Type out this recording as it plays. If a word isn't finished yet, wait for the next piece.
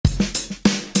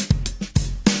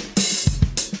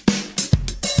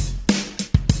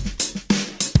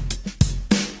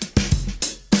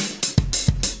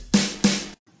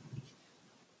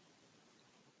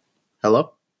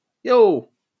Hello? Yo,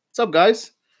 what's up,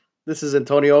 guys? This is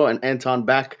Antonio and Anton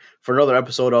back for another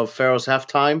episode of Pharaoh's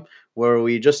Halftime, where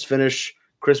we just finished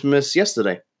Christmas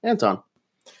yesterday. Anton,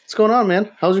 what's going on, man?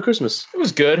 How's your Christmas? It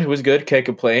was good. It was good. Can't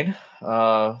complain.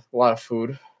 A lot of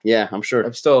food. Yeah, I'm sure.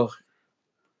 I'm still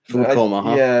Food coma,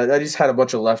 huh? Yeah, I just had a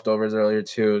bunch of leftovers earlier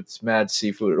too. It's mad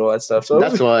seafood and all that stuff. So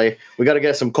That's why we got to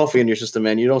get some coffee in your system,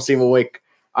 man. You don't seem awake.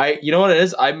 you know what it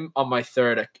is? I'm on my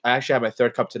third. I actually had my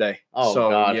third cup today. Oh, so,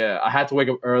 God. Yeah, I had to wake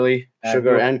up early.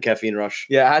 Sugar and caffeine rush.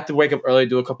 Yeah, I had to wake up early,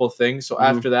 do a couple of things. So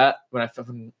after that, when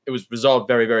it was resolved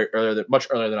very, very early, much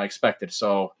earlier than I expected.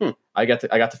 So I got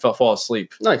to fall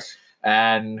asleep. Nice.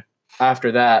 And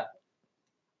after that,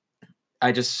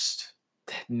 I just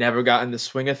never got in the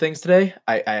swing of things today.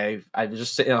 I was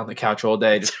just sitting on the couch all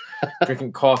day, just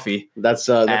drinking coffee. That's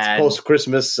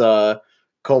post-Christmas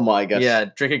coma, I guess. Yeah,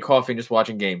 drinking coffee and just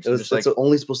watching games. It's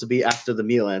only supposed to be after the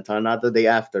meal, Anton, not the day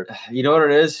after. You know what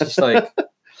it is? Just like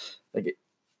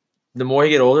the more you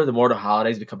get older, the more the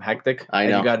holidays become hectic. I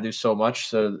know. And you got to do so much.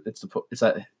 So it's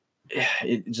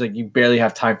like you barely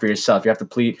have time for yourself. You have to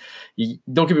plead.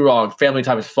 Don't get me wrong, family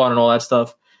time is fun and all that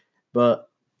stuff, but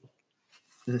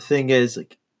the thing is,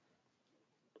 like,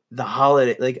 the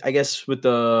holiday, like, I guess with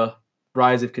the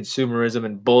rise of consumerism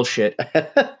and bullshit,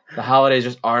 the holidays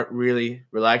just aren't really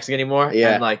relaxing anymore.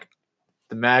 Yeah. And like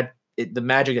the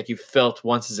magic that you felt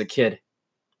once as a kid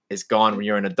is gone when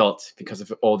you're an adult because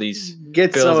of all these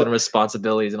bills and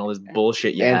responsibilities and all this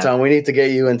bullshit you Anton, we need to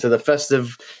get you into the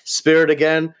festive spirit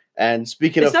again. And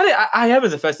speaking of, I am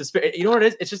in the festive spirit. You know what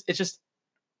it is? It's just,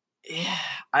 yeah,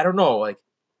 I don't know. Like,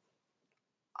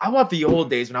 I want the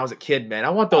old days when I was a kid, man. I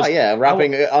want those.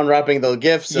 Unwrapping the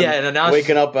gifts. And now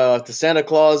waking up to Santa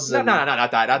Claus. No,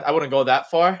 not that. I wouldn't go that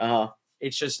far. Uh-huh.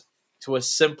 It's just to a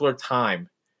simpler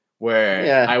time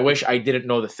where I wish I didn't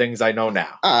know the things I know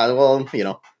now. Well,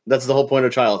 that's the whole point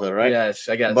of childhood, right? Yes,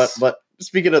 I guess. But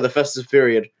speaking of the festive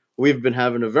period, we've been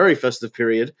having a very festive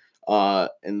period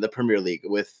in the Premier League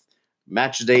with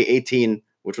Match Day 18,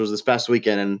 which was this past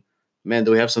weekend, and man,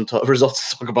 do we have some results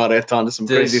to talk about, Anton? Some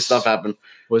crazy stuff happened.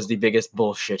 Was the biggest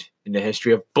bullshit in the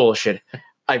history of bullshit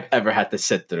I've ever had to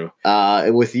sit through.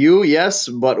 With you, yes,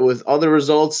 but with other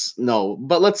results, no.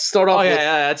 But let's start off.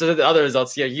 That's the other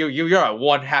results. Yeah, you're a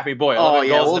one happy boy. 11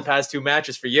 goals in the past 2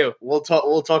 matches for you. We'll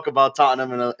talk about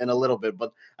Tottenham in a little bit,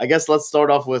 but I guess let's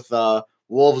start off with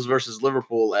Wolves versus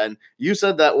Liverpool. And you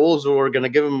said that Wolves were going to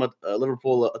give them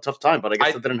Liverpool a tough time, but I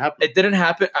guess that didn't happen. It didn't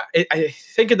happen. I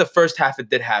think in the first half it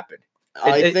did happen.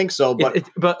 I think so,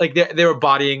 but like they were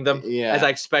bodying them as I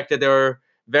expected. They were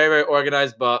very, very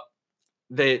organized, but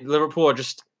Liverpool are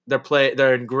just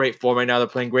they're in great form right now. They're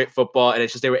playing great football, and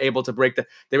it's just they were able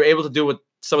to do what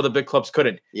some of the big clubs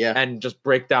couldn't. Yeah, and just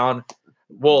break down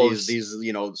Wolves. These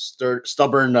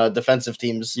stubborn defensive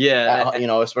teams. Yeah,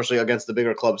 especially against the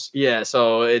bigger clubs. Yeah,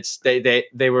 so it's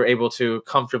they were able to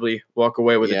comfortably walk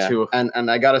away with it too.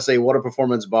 And I gotta say, what a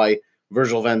performance by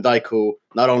Virgil van Dijk, who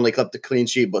not only kept the clean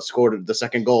sheet but scored the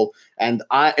second goal. And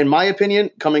in my opinion,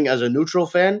 coming as a neutral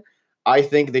fan, I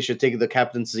think they should take the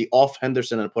captaincy off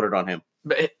Henderson and put it on him.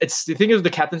 But it's the thing is the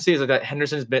captaincy is like that.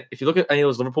 Henderson's been. If you look at any of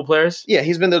those Liverpool players,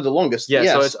 he's been there the longest. Yeah,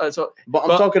 yes. But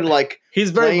I'm talking like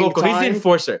he's very vocal. He's the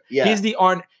enforcer. Yeah, he's the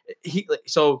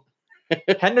So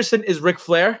Henderson is Ric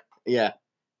Flair. Yeah.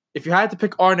 If you had to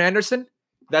pick Arn Anderson,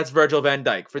 that's Virgil van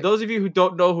Dijk. For those of you who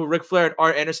don't know who Ric Flair and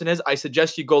Arn Anderson is, I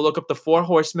suggest you go look up the 4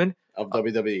 Horsemen of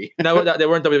WWE. No, they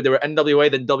weren't WWE. They were NWA,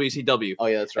 then WCW. Oh,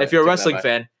 yeah, that's right. If you're a wrestling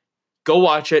fan, go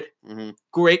watch it. Mm-hmm.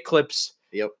 Great clips.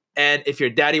 Yep. And if your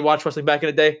daddy watched wrestling back in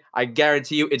the day, I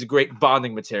guarantee you it's great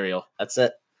bonding material. That's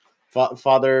it.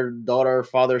 Father, daughter,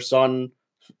 father, son,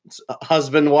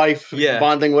 husband, wife,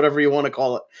 bonding, whatever you want to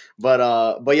call it.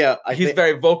 But yeah, he's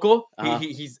very vocal.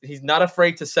 He's not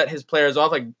afraid to set his players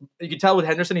off. Like you can tell with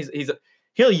Henderson,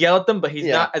 he'll yell at them, but he's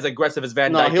not as aggressive as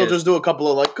Van Dijk. No, he'll just do a couple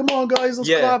of like, "Come on, guys, let's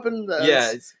clap." And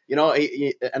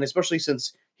and especially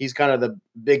since he's kind of the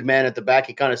big man at the back,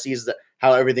 he kind of sees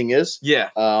how everything is. Yeah.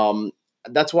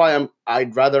 That's why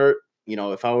I'd rather,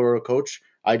 if I were a coach,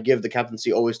 I'd give the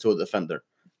captaincy always to a defender.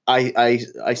 I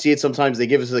see it sometimes they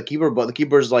give it to the keeper, but the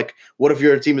keeper's like, what if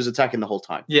your team is attacking the whole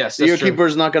time? Yes, so your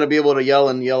keeper's not going to be able to yell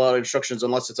out instructions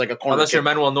unless it's like a corner. Unless you're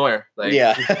Manuel Neuer,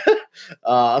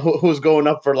 who's going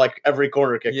up for like every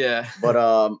corner kick. Yeah,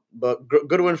 but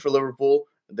good win for Liverpool.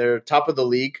 They're top of the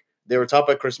league. They were top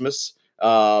at Christmas.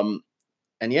 And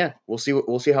yeah, we'll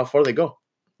see how far they go.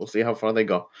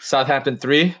 Southampton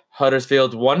 3,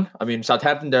 Huddersfield 1. I mean,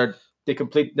 Southampton they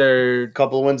complete their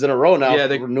couple of wins in a row now. Yeah,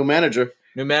 new manager.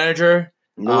 New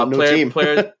team.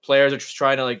 Players are just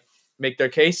trying to like make their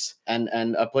case. And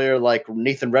a player like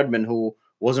Nathan Redmond, who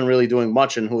wasn't really doing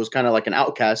much and who was kind of like an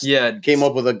outcast, came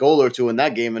up with a goal or two in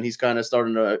that game, and he's kind of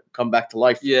starting to come back to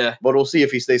life. Yeah. But we'll see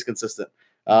if he stays consistent.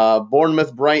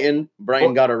 Bournemouth, Brighton.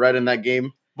 Brighton got a red in that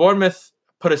game. Bournemouth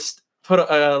put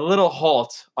a little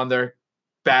halt on their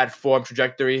bad form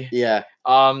trajectory. Yeah.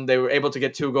 They were able to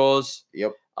get 2 goals.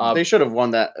 Yep. They should have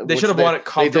won that. They should have won it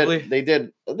comfortably. They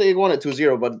did. They won it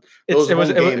 2-0, but it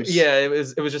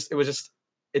was just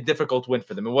a difficult win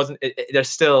for them. It wasn't. They're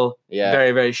still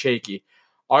very, very shaky.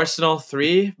 Arsenal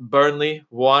 3, Burnley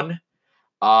 1.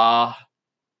 I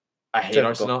hate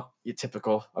Arsenal. You're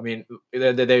typical. I mean,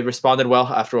 they responded well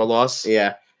after a loss.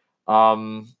 Yeah.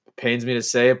 Pains me to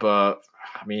say it, but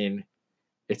I mean,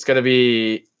 it's gonna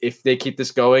be, if they keep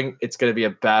this going, it's gonna be a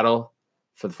battle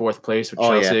for the 4th place with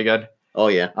Chelsea again. Oh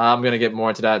yeah. I'm gonna get more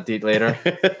into that later.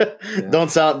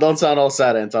 Don't sound all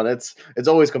sad, Anton. It's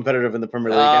always competitive in the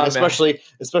Premier League, and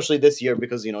especially this year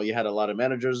because you had a lot of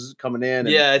managers coming in. And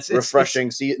it's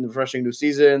refreshing new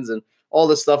seasons and all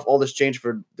this stuff, all this change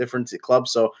for different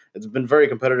clubs. So it's been very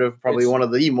competitive, probably one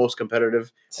of the most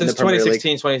competitive since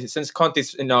 2016, since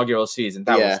Conte's inaugural season.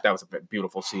 That was a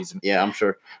beautiful season. Yeah, I'm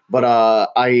sure. But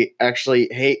I actually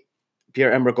hate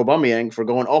Pierre-Emerick Aubameyang for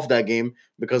going off that game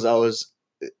because I was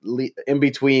in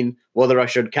between whether I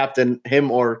should captain him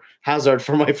or Hazard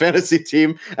for my fantasy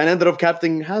team, and ended up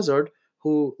captaining Hazard,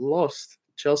 who lost.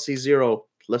 Chelsea 0,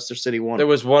 Leicester City 1. It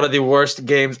was one of the worst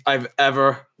games I've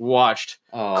ever watched.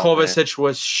 Kovacic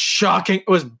was shocking. It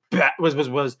was bad.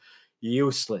 Was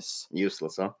useless.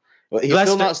 Useless, huh? Well, he's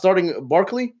still not starting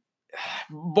Barkley?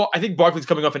 I think Barkley's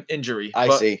coming off an injury. I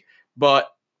see. And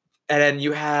then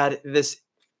you had this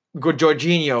good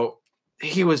Jorginho.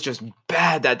 He was just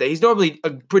bad that day. He's normally a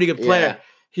pretty good player. Yeah.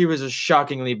 He was just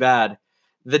shockingly bad.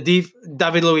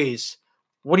 David Luiz,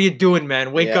 what are you doing,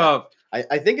 man? Wake up.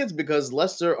 I think it's because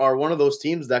Leicester are one of those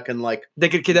teams that can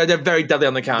they're very deadly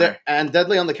on the counter. And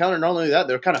deadly on the counter. Not only that,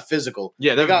 they're kind of physical.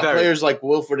 Yeah, they got players like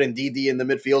Wilfred and Didi in the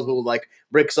midfield who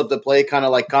breaks up the play, kind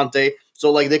of like Conte.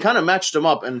 So they kind of matched them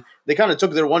up, and they kind of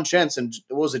took their one chance. And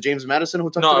what was it, James Madison who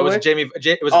took it away? No,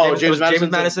 it was James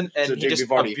Madison, and he just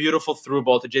Vardy. A beautiful through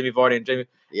ball to Jamie Vardy and Jamie.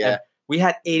 Yeah, and we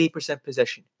had 80%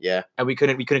 possession. Yeah, and we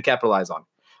couldn't capitalize on.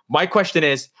 My question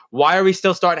is, why are we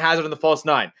still starting Hazard in the false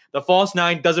 9? The false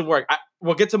 9 doesn't work.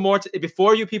 We'll get to more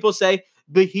before you people say,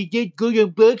 but he did good in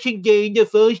Boxing Day in the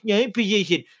false 9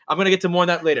 position. I'm gonna get to more on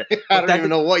that later. I don't even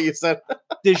know what you said.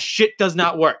 This shit does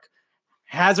not work.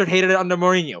 Hazard hated it under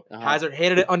Mourinho. Hazard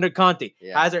hated it under Conte.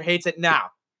 Yeah. Hazard hates it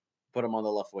now. Put him on the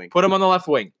left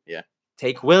wing. Yeah.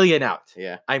 Take Willian out.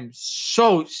 Yeah. I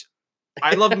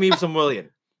love me some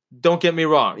Willian. Don't get me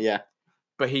wrong. Yeah.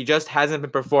 But he just hasn't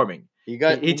been performing.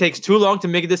 He takes too long to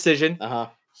make a decision.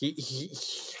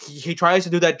 He tries to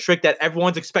do that trick that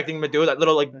everyone's expecting him to do. That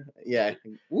little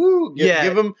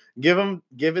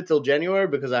give it till January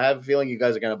because I have a feeling you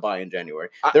guys are gonna buy in January.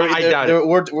 I doubt it.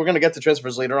 We're gonna get to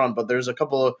transfers later on, but there's a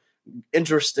couple of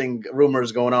interesting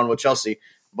rumors going on with Chelsea.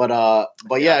 But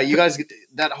yeah, you guys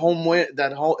that home win,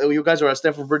 you guys are at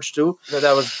Stamford Bridge too.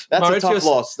 That's a tough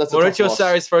loss. That's Maurizio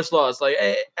Sarri's first loss.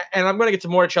 And I'm gonna get to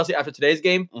more at Chelsea after today's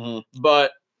game. Mm-hmm.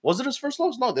 But was it his first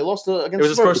loss? No, they lost against. It was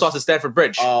his first loss at Stamford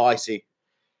Bridge. Oh, I see.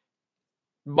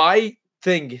 My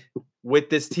thing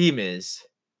with this team is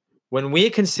when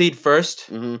we concede first,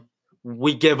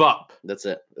 we give up. That's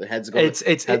it. The heads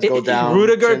go down.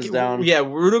 Rudiger, down. Yeah,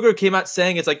 it's came out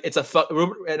saying it's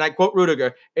and I quote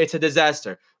Rudiger, it's a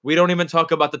disaster. We don't even talk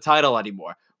about the title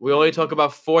anymore. We only talk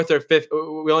about fourth or fifth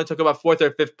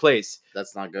place.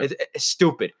 That's not good. It's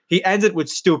stupid. He ends it with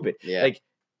stupid. Yeah.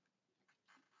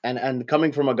 And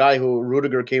coming from a guy who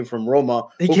Rudiger came from Roma,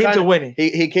 he came to win.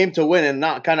 He came to win and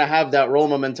not kind of have that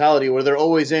Roma mentality where they're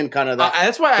always in kind of that.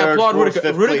 That's why I applaud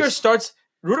Rudiger.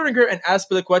 Rudiger and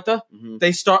Azpilicueta,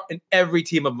 they start in every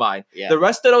team of mine. Yeah. The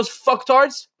rest of those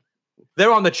fucktards,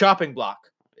 they're on the chopping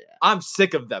block. Yeah. I'm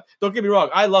sick of them. Don't get me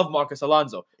wrong. I love Marcus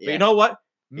Alonso. But you know what?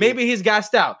 Maybe he's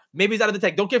gassed out. Maybe he's out of the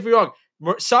tank. Don't get me wrong.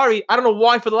 Sorry, I don't know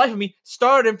why for the life of me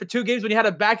started him for 2 games when he had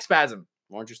a back spasm.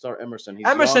 Why don't you start Emerson?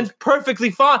 Emerson's perfectly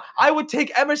fine. I would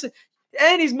take Emerson,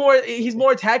 and he's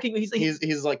more attacking.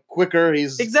 He's like quicker.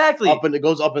 He's exactly up and it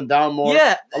goes up and down more.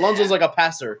 Yeah, Alonso's like a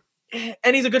passer,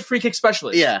 and he's a good free kick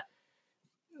specialist. Yeah.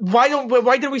 Why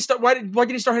did he start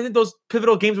hitting those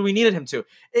pivotal games when we needed him to?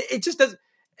 It just does.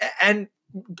 And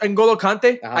N'Golo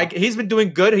Kante, he's been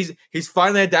doing good. He's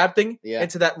finally adapting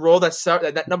into that role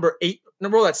that number 8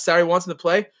 role that Sarri wants him to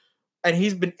play. And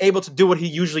he's been able to do what he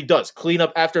usually does, clean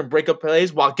up after and break up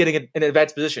plays while getting in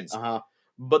advanced positions.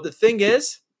 But the thing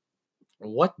is,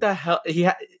 what the hell?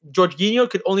 Jorginho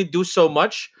could only do so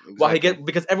much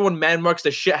because everyone man marks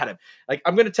the shit out of him.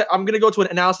 I'm gonna go to an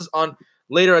analysis on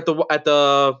later at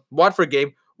the Watford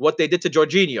game what they did to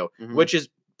Jorginho, Mhm. which is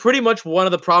pretty much one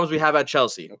of the problems we have at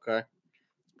Chelsea. Okay.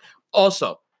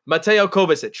 Also, Mateo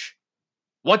Kovacic.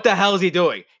 What the hell is he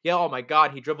doing? Yeah, oh my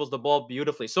God, he dribbles the ball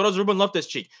beautifully. So does Ruben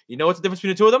Loftus-Cheek. You know what's the difference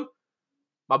between the two of them?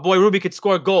 My boy Ruby could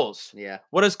score goals. Yeah.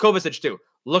 What does Kovacic do?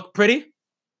 Look pretty?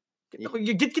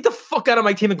 Get the fuck out of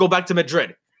my team and go back to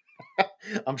Madrid.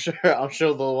 I'm sure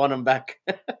they'll want him back.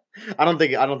 I don't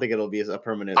think it'll be a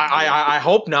permanent. I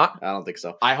hope not. I don't think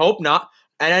so. I hope not.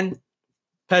 And then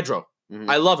Pedro. Mhm.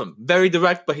 I love him. Very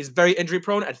direct, but he's very injury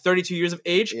prone at 32 years of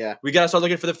age. Yeah. We got to start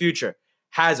looking for the future.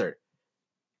 Hazard.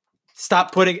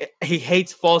 Stop putting. He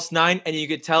hates false nine, and you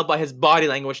can tell by his body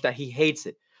language that he hates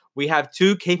it. We have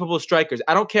two capable strikers.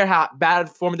 I don't care how bad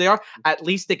form they are. At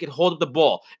least they can hold up the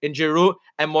ball in Giroud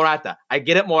and Morata. I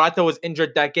get it. Morata was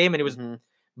injured that game, and he was, Mhm.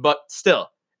 but still,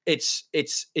 it's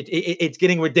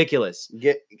getting ridiculous.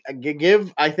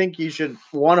 Give. I think you should.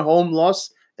 One home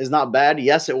loss is not bad.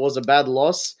 Yes, it was a bad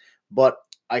loss, but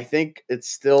I think it's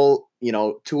still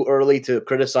too early to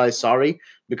criticize Sarri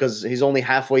because he's only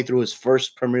halfway through his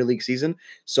first Premier League season.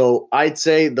 So I'd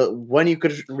say when you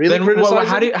could really Then criticize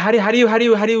how do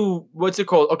you what's it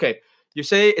called? Okay, you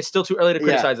say it's still too early to Yeah.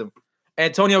 criticize him.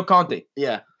 Antonio Conte,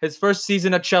 yeah. his first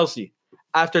season at Chelsea,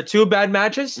 after 2 bad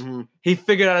matches, Mhm. he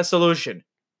figured out a solution.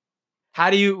 How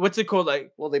do you what's it called?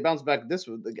 Like Well, they bounced back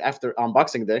after on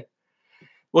Boxing Day.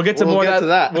 we'll get to We'll more get of to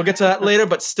that. We'll get to that later,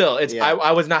 but still, it's Yeah.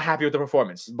 I was not happy with the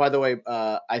performance. By the way,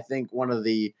 I think one of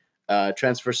the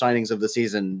transfer signings of the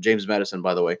season, James Madison.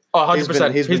 By the way, Oh,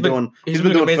 100%. He's been doing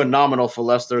amazing. phenomenal for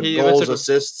Leicester. He- Goals, what's it-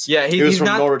 assists. Yeah, he was he's from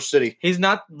not Norwich City. he's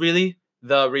not really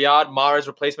the Riyad Mahrez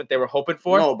replacement they were hoping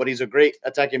for. No, but he's a great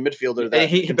attacking midfielder. That And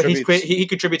he contributes.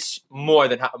 contributes more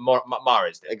than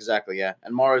Mahrez did. Exactly, yeah.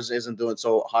 And Mars isn't doing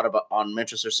so hot on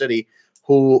Manchester City,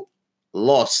 who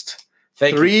lost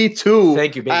Thank you. 3-2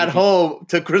 Thank you, baby. at home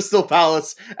to Crystal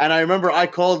Palace. And I remember I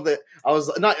called it.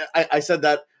 I said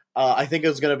that I think it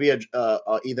was going to be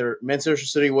either Manchester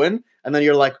City win, and then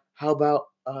you're like, how about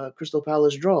Crystal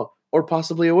Palace draw or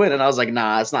possibly a win? And I was like,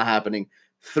 nah, it's not happening.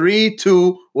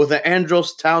 3-2 with an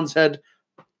Andros Townsend.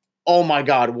 Oh my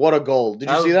God, what a goal! Did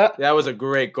you see that? That was a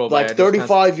great goal. by Like Andros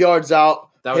 35 yards out,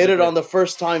 That was hit a it great- on the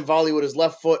first time volley with his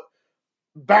left foot.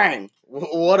 Bang!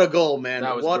 What a goal, man!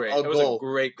 That was What great. a It was goal! a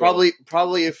great goal.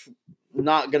 Probably if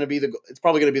not gonna be it's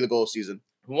probably gonna be the goal of the season.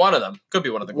 One of them could be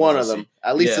one of the goals. One of we'll them, see.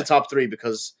 at least Yeah. the top 3,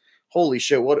 because holy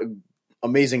shit, what an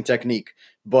amazing technique!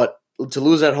 But to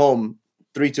lose at home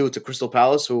 3-2 to Crystal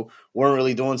Palace, who weren't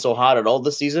really doing so hot at all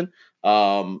this season,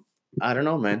 I don't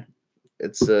know, man.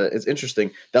 It's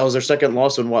interesting. That was their second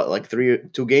loss in what,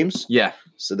 2 games? Yeah.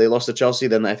 So they lost to Chelsea,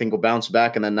 then I think we'll bounce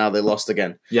back, and then now they lost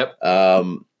again. Yep.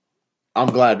 I'm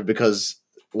glad because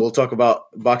we'll talk about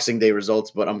Boxing Day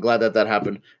results, but I'm glad that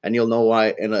happened, and you'll know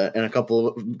why in a couple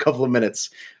of minutes.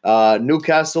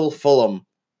 Newcastle, Fulham,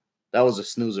 that was a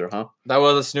snoozer, huh? That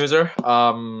was a snoozer.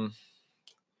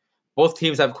 Both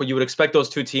teams you would expect those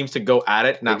two teams to go at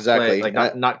it, not Exactly. play,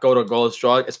 not go to a goalless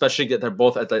draw, especially that they're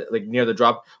both at near the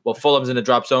drop. Well, Fulham's in the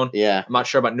drop zone. Yeah, I'm not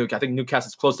sure about Newcastle. I think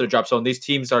Newcastle's close to the drop zone. These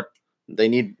teams are. they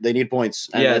need points,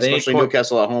 and Yeah, they need especially points.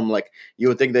 Newcastle at home. Like you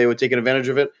would think they would take advantage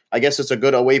of it. I guess it's a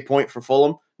good away point for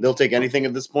Fulham. They'll take anything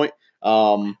at this point.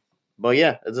 But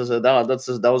yeah,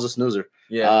 that was a snoozer.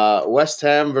 Yeah. West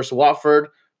Ham versus Watford.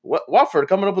 Watford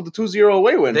coming up with the 2-0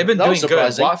 away win. They've been That doing was good.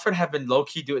 surprising. Watford have been low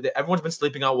key doing. Everyone's been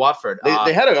sleeping on Watford.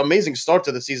 They had an amazing start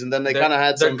to the season. Then they They're- kind of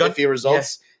had they're some gun- iffy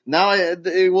results. Now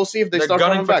we'll see if they they're start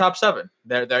gunning coming for back. top 7.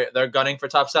 They're gunning for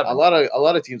top 7. A lot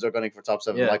of teams are gunning for top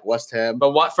 7, Yeah. like West Ham,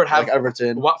 But Watford have like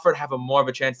Everton. a more of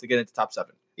a chance to get into top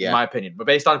 7, Yeah. in my opinion. But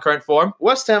based on current form,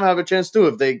 West Ham have a chance too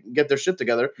if they get their shit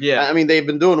together. yeah, I mean, they've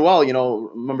been doing well.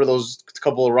 Remember those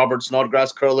couple of Robert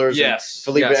Snodgrass curlers? and yes,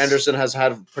 Felipe yes. Anderson has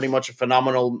had pretty much a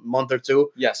phenomenal month or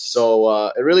two. Yes.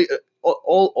 So it really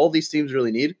all these teams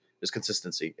really need is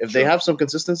consistency. If they True. have some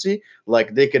consistency,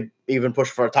 like they could even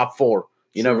push for a top 4.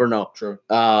 You True. never know. True.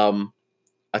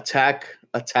 Attack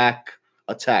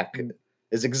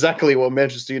is exactly what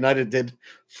Manchester United did.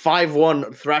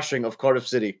 5-1 thrashing of Cardiff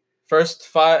City. First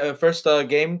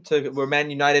game where Man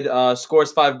United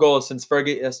scores 5 goals since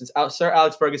Sir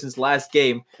Alex Ferguson's last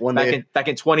game When back they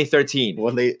in 2013.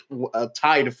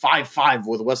 tied 5-5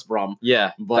 with West Brom,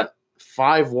 Yeah, but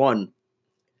 5-1.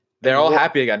 they're all What-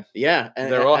 happy again. Yeah, and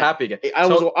They're all happy again. I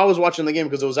was watching the game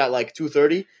because it was at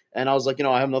 2:30, and I was like,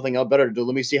 I have nothing else better to do.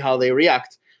 Let me see how they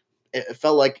react. It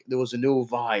felt like there was a new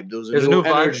vibe. There was a new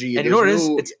vibe. energy. And you know what it is?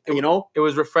 It's It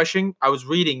was refreshing. I was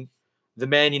reading the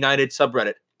Man United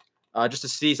subreddit just to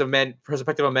see some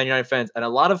perspective on Man United fans, and a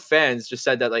lot of fans just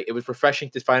said that it was refreshing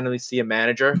to finally see a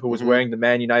manager who was Mhm. wearing the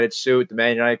Man United suit, the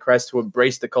Man United crest, who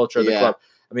embraced the culture of the Yeah. club.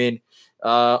 I mean,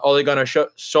 Ole Gunnar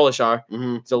Solskjaer.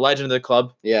 Hmm. He's a legend of the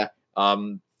club. Yeah.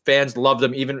 Fans loved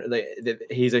him. Even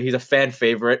he's a fan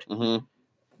favorite. Hmm.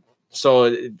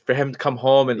 So for him to come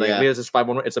home and Yeah. lead us this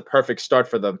 5-1, it's a perfect start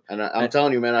for them. And I'm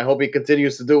telling you, man, I hope he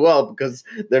continues to do well because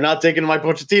they're not taking my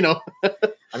Pochettino.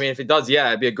 I mean, if it does, yeah,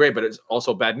 it'd be great. But it's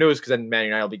also bad news because then Man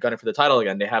United will be gunning for the title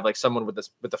again. They have someone with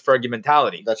the Fergie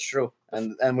mentality. That's true,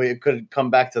 and we could come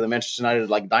back to the Manchester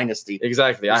United dynasty.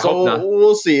 Exactly. I hope not.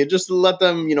 We'll see. Just let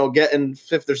them, get in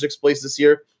 5th or 6th place this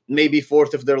year, maybe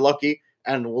 4th if they're lucky,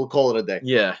 and we'll call it a day.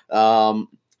 Yeah.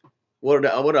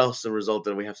 What else the result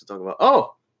that we have to talk about?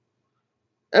 Oh,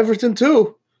 Everton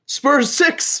 2, Spurs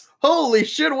 6. Holy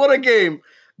shit! What a game,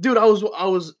 dude. I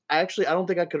don't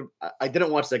think I could. I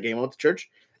didn't watch that game. I went to church,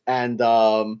 and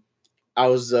I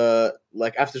was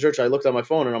after church, I looked at my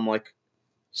phone and I'm like,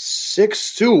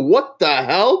 6-2. What the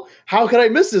hell? How could I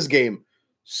miss this game?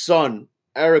 Son,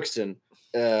 Eriksson,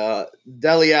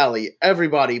 Dele Alli,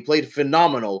 everybody played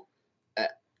phenomenal.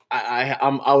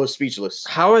 I was speechless.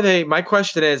 How are they? My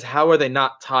question is, how are they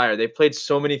not tired? They played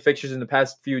so many fixtures in the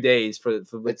past few days.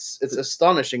 It's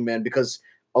astonishing, man. Because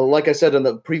like I said in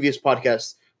the previous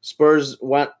podcast, Spurs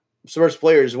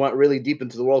players went really deep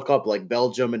into the World Cup, like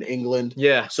Belgium and England.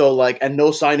 Yeah. So and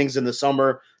no signings in the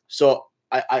summer. So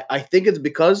I think it's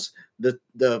because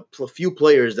the few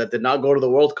players that did not go to the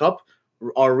World Cup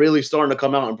are really starting to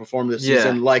come out and perform this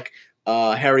season, like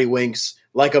Harry Winks,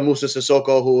 like a Musa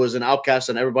Sissoko, who was an outcast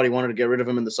and everybody wanted to get rid of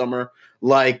him in the summer,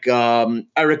 like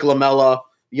Eric Lamela.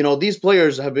 These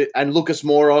players have been, and Lucas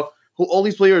Moura, who all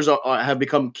these players have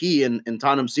become key in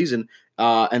Tottenham's season.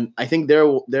 And I think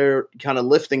they're kind of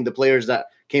lifting the players that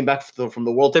came back from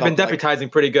the World Cup. They've been deputizing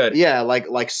pretty good. Yeah,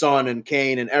 like Son and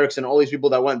Kane and Eriksson, all these people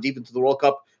that went deep into the World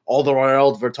Cup,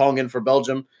 Alderweireld, Vertonghen for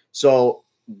Belgium. So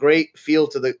great feel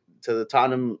to the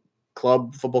Tottenham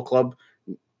football club.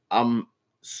 I'm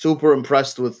super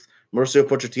impressed with Mauricio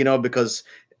Pochettino because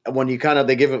when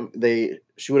they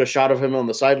shoot a shot of him on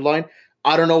the sideline.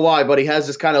 I don't know why, but he has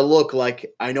this kind of look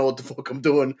like I know what the fuck I'm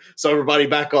doing. So everybody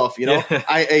back off, Yeah.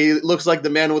 He looks like the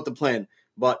man with the plan.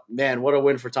 But man, what a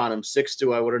win for Tottenham.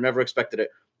 6-2. I would have never expected it.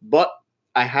 But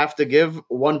I have to give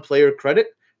one player credit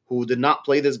who did not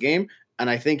play this game, and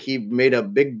I think he made a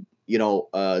big,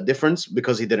 difference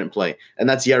because he didn't play, and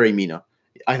that's Yerry Mina.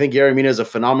 I think Yerry Mina is a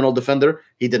phenomenal defender.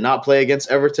 He did not play against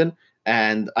Everton,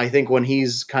 and I think when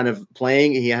he's kind of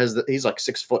playing, he's like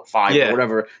 6'5" or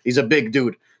whatever. He's a big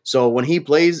dude. So when he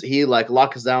plays, he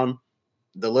locks down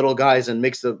the little guys and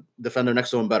makes the defender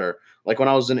next to him better. Like when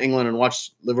I was in England and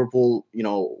watched Liverpool,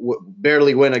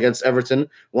 barely win against Everton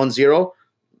 1-0,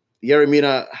 Yerry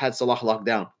Mina had Salah locked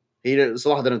down.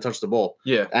 Salah didn't touch the ball.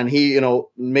 Yeah. And he,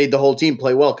 made the whole team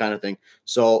play well kind of thing.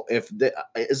 So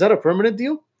is that a permanent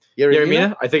deal? Yerry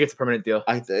Mina? I think it's a permanent deal.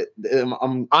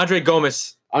 Andre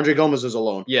Gomez. Andre Gomez is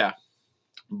alone. Yeah.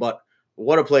 But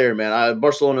what a player, man.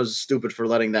 Barcelona is stupid for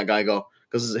letting that guy go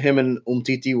because him and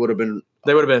Umtiti would have been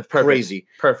perfect. Crazy.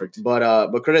 Perfect.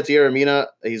 But credit to Yerry Mina.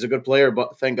 He's a good player,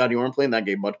 but thank God you weren't playing that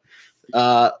game, bud.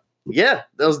 Yeah,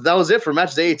 that was it for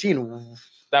match day 18.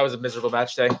 That was a miserable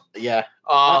match day. Yeah.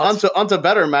 Onto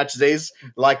better match days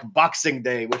like Boxing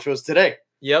Day, which was today.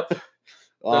 Yep.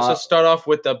 Let's just start off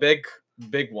with the big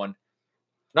one.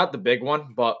 Not the big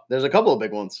one, but there's a couple of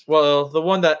big ones. Well, the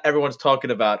one that everyone's talking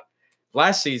about.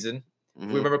 Last season, if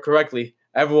we remember correctly,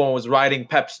 everyone was riding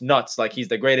Pep's nuts like he's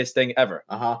the greatest thing ever.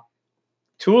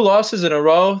 2 losses in a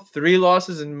row, 3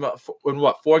 losses in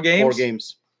what, 4 games? 4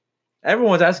 games.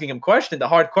 Everyone's asking him the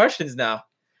hard questions now.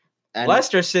 And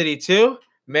Leicester City 2,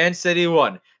 Man City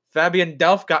 1. Fabian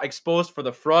Delph got exposed for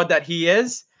the fraud that he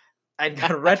is and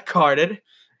got red carded,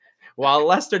 while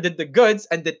Leicester did the goods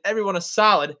and did everyone a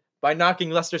solid by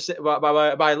knocking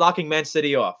by locking Man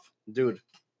City off. Dude.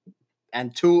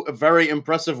 And 2 very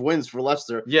impressive wins for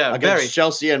Leicester. Yeah, against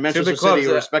Chelsea and Manchester City,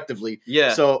 respectively.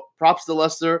 Yeah. So props to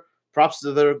Leicester. Props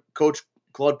to their coach,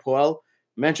 Claude Puel.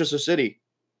 Manchester City.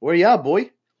 Where you at,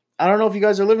 boy? I don't know if you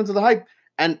guys are living to the hype.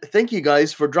 And thank you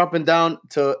guys for dropping down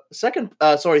to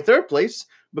third place,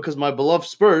 because my beloved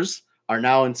Spurs are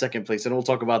now in 2nd place. And we'll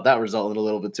talk about that result in a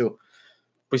little bit, too.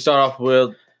 We start off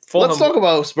with Fulham. Let's talk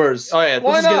about Spurs. Oh, yeah.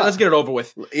 Let's get it over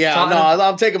with. Yeah,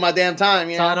 I'm taking my damn time.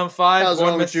 Tottenham 5,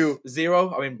 Bournemouth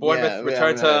 0. I mean, Bournemouth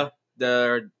returned to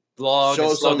their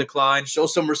slow decline. Show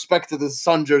some respect to the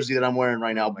Sun jersey that I'm wearing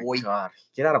right now, boy. God.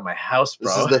 Get out of my house, bro.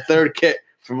 This is the 3rd kit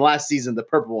from last season, the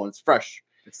purple one. It's fresh.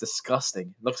 It's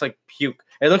disgusting. It looks like puke.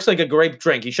 It looks like a grape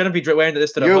drink. You shouldn't be wearing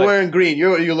this to the You're hood. Wearing green.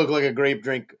 You look like a grape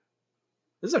drink.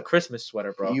 This is a Christmas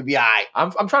sweater, bro. You be all right.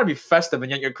 I'm trying to be festive, and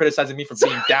yet you're criticizing me for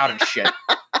being down and shit.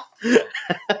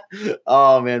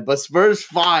 Oh, man. But Spurs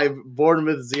 5,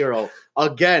 Bournemouth 0.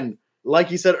 Again,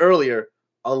 like you said earlier,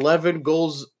 11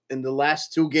 goals in the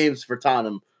last 2 games for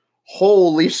Tottenham.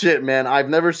 Holy shit, man. I've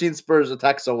never seen Spurs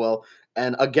attack so well.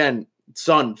 And again,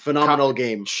 Son, phenomenal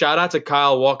game. Shout out to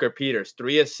Kyle Walker-Peters.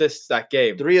 3 assists that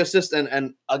game. 3 assists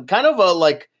and a kind of a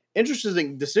like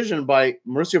interesting decision by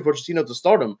Mauricio Pochettino to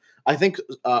start him. I think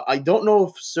I don't know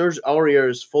if Serge Aurier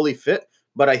is fully fit,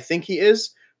 but I think he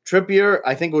is. Trippier,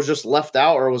 I think, was just left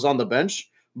out or was on the bench.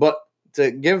 But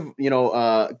to give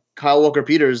Kyle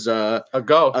Walker-Peters a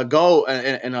go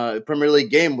in a Premier League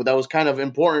game that was kind of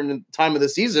important in time of the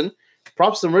season.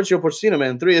 Props to Mauricio Pochettino,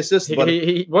 man. 3 assists.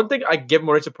 One thing I give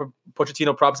Mauricio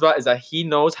Pochettino props about is that he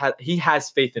knows he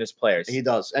has faith in his players. He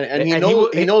does, and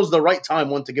he knows the right time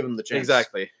when to give him the chance.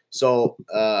 Exactly. So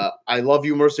I love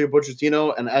you, Mauricio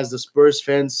Pochettino, and as the Spurs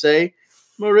fans say,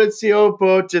 Mauricio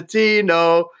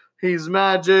Pochettino, he's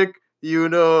magic. You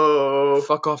know.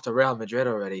 Fuck off to Real Madrid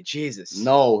already. Jesus.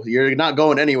 No, you're not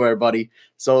going anywhere, buddy.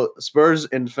 So Spurs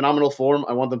in phenomenal form.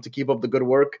 I want them to keep up the good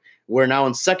work. We're now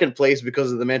in second place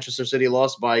because of the Manchester City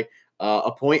loss by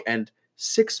a point and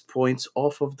 6 points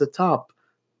off of the top.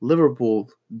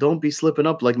 Liverpool, don't be slipping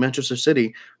up like Manchester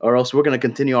City, or else we're going to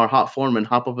continue our hot form and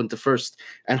hop up into first.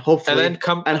 And hopefully,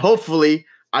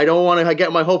 I don't want to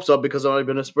get my hopes up because I've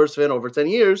been a Spurs fan over 10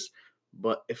 years.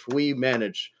 But if we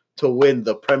manage to win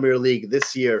the Premier League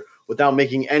this year without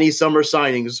making any summer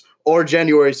signings or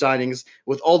January signings,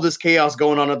 with all this chaos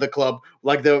going on at the club,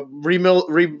 like the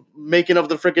remaking of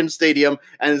the freaking stadium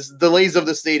and delays of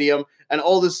the stadium and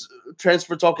all this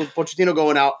transfer talk with Pochettino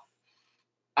going out,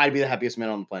 I'd be the happiest man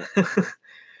on the planet.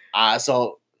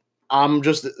 So I'm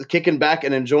just kicking back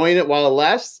and enjoying it while it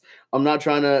lasts. I'm not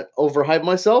trying to overhype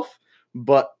myself,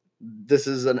 but this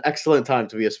is an excellent time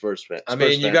to be a Spurs fan.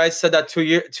 You guys said that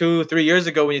 3 years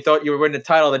ago when you thought you were winning the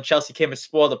title, then Chelsea came and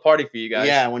spoiled the party for you guys.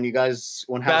 Yeah, when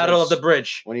Battle of the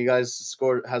Bridge. When you guys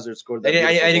Hazard scored that.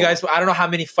 And you guys, I don't know how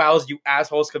many fouls you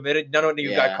assholes committed. None of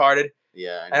you got carded.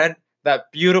 Yeah. And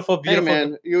that beautiful. Hey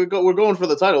man, we're going for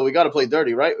the title. We got to play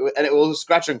dirty, right? And it was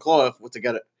scratch and claw to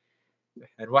get it.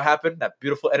 And what happened? That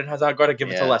beautiful Eden Hazard got to give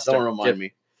it to Leicester. Don't remind me.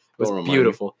 It was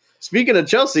beautiful. Speaking of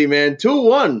Chelsea, man,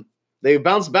 2-1. They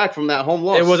bounced back from that home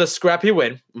loss. It was a scrappy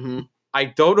win. Mm-hmm. I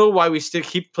don't know why we still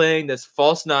keep playing this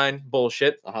false 9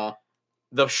 bullshit.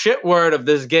 The shit word of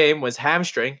this game was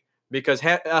hamstring because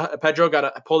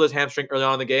Pedro pulled his hamstring early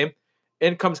on in the game.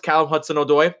 In comes Callum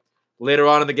Hudson-Odoi. Later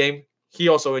on in the game, he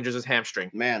also injures his hamstring.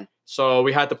 Man. So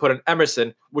we had to put in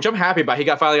Emerson, which I'm happy about. He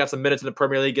finally got some minutes in the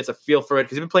Premier League, gets a feel for it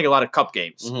because he's been playing a lot of cup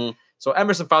games. Mm-hmm. So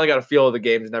Emerson finally got a feel of the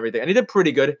games and everything, and he did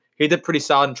pretty good. He did pretty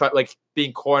solid and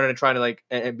being cornered and trying to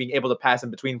and being able to pass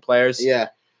in between players. Yeah,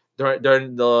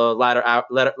 during the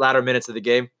latter minutes of the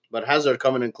game. But Hazard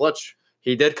coming in clutch.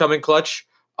 He did come in clutch.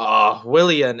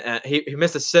 Willian, he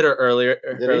missed a sitter earlier.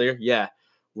 Yeah,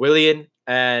 Willian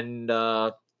and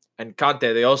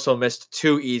Kante, they also missed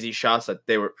 2 easy shots that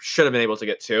they should have been able to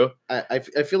get to. I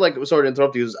feel like, sorry to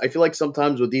interrupt you, I feel like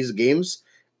sometimes with these games,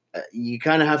 you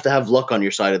kind of have to have luck on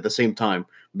your side at the same time,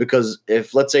 because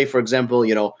if, let's say, for example,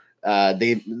 the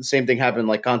same thing happened,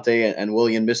 like Kante and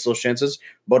Willian missed those chances,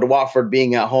 but Watford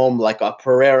being at home, like a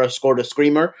Pereira scored a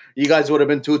screamer, you guys would have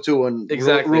been 2-2 and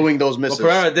ruining those misses. Well,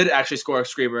 Pereira did actually score a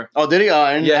screamer. Oh, did he?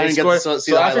 I didn't get to see so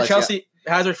the after highlights, Chelsea,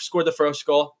 Hazard scored the first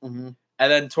goal, mm-hmm.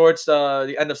 and then towards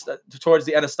the end of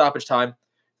stoppage time,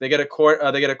 they get a corner,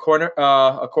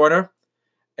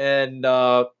 and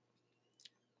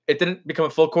it didn't become a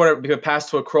full corner because it passed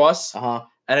to a cross,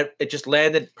 and it just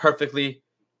landed perfectly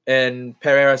in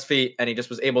Pereira's feet, and he just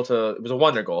was able to. It was a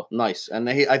wonder goal. Nice, and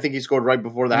I think he scored right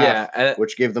before the half,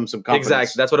 which gave them some confidence.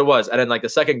 Exactly, that's what it was. And then the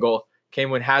second goal came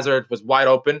when Hazard was wide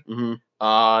open. Mm-hmm.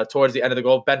 Towards the end of the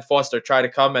goal, Ben Foster tried to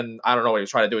come, and I don't know what he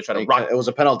was trying to do. He tried to rock. It was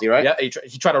a penalty, right? Yeah, he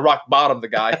tried to rock bottom the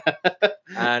guy,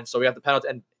 and so we got the penalty.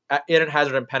 And Eden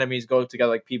Hazard and Penemies go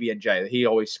together like PB and J. He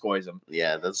always scores them.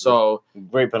 Yeah, that's so a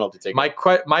great penalty taker. My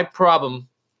problem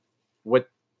with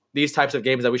these types of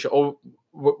games that we should.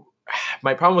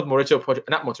 My problem with Maurizio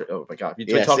Pochettino, oh my God,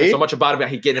 you're talking so much about him that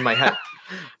he's getting in my head.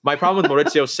 My problem with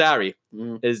Maurizio Sarri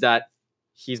is that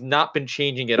he's not been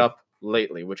changing it up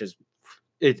lately, which is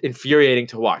infuriating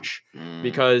to watch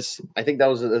because I think that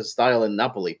was his style in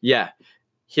Napoli. Yeah,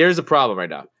 here's the problem right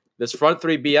now. This front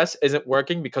 3 BS isn't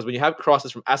working because when you have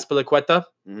crosses from Azpilicueta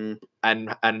and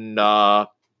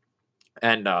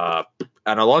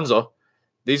Alonso,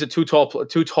 these are two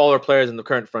taller players in the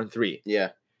current front 3. Yeah,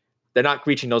 they're not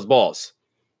reaching those balls.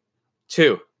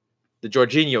 2, the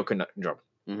Jorginho conundrum.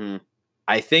 Mm-hmm.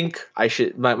 I think I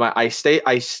should. I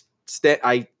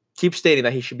keep stating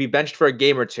that he should be benched for a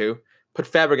game or 2. Put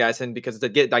Fabregas in because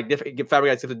give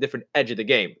Fabregas a different edge of the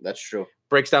game. That's true.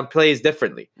 Breaks down plays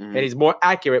differently, and he's more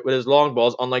accurate with his long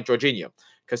balls, unlike Jorginho.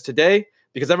 Because today,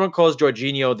 because everyone calls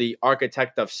Jorginho the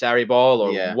architect of Sarri ball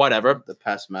or whatever. The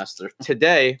past master.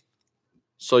 Today,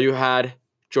 so you had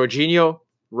Jorginho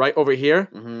right over here,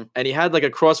 and he had like a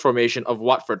cross formation of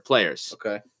Watford players.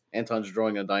 Okay. Anton's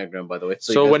drawing a diagram, by the way.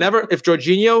 So whenever, if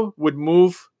Jorginho would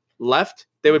move left,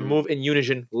 they would move in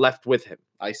unison left with him.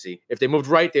 I see. If they moved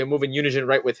right, they would move in unison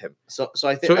right with him. So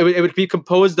I think it would be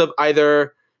composed of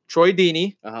either Troy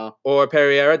Deeney or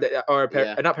Pereira,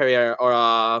 not Pereira,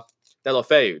 or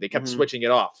Deulofeu. They kept switching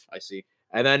it off. I see.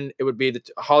 And then it would be the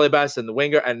Holebas and the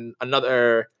winger and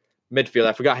another midfielder.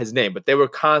 I forgot his name, but they were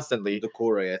constantly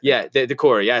Doucouré. Yeah,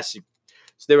 Doucouré. Yes.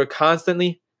 So they were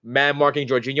constantly man marking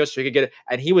Jorginho so he could get it,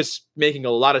 and he was making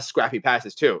a lot of scrappy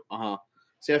passes too.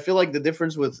 See, I feel like the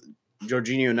difference with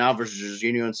Jorginho now versus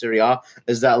Jorginho in Serie A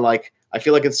is that, like, I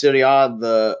feel like in Serie A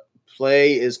the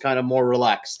play is kind of more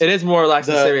relaxed. It is more relaxed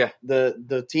in Serie A.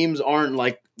 The teams aren't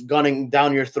like gunning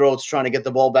down your throats trying to get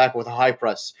the ball back with a high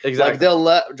press. Exactly. Like they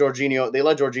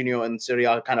let Jorginho in Serie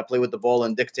A kind of play with the ball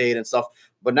and dictate and stuff.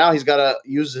 But now he's got to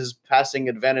use his passing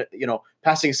advantage,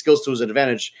 passing skills to his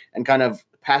advantage and kind of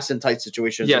pass in tight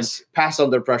situations. Yes. And pass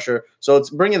under pressure. So it's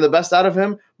bringing the best out of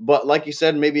him. But like you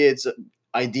said, maybe it's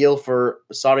ideal for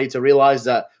Sarri to realize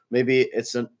that maybe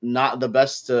it's not the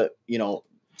best to,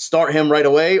 start him right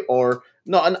away, or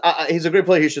no, and he's a great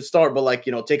player. He should start, but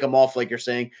take him off, like you're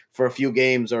saying, for a few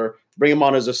games, or bring him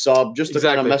on as a sub just to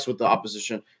kind of mess with the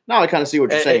opposition. Now I kind of see what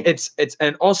you're saying.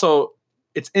 And also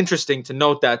it's interesting to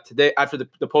note that today after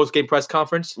the post game press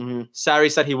conference,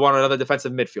 Sarri said he wanted another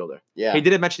defensive midfielder. Yeah, he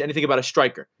didn't mention anything about a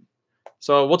striker.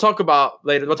 So we'll talk about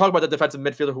later. We'll talk about the defensive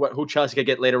midfielder who Chelsea could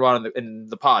get later on in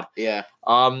the pod. Yeah.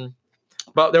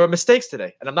 But there were mistakes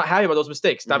today, and I'm not happy about those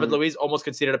mistakes. David Luiz almost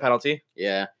conceded a penalty.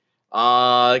 Yeah.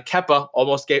 Kepa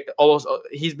almost.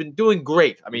 He's been doing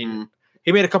great. I mean,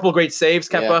 he made a couple of great saves.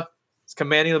 Kepa is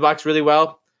commanding the box really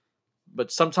well,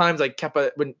 but sometimes like Kepa,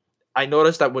 when I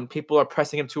noticed that when people are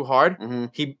pressing him too hard,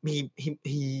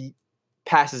 he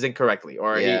passes incorrectly,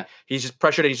 or he's just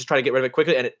pressured and he's just trying to get rid of it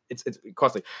quickly, and it's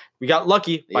costly. We got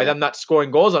lucky by them not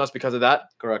scoring goals on us because of that.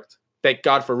 Correct. Thank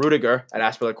God for Rudiger and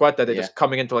Azpilicueta. They're just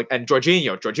coming into and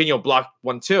Jorginho blocked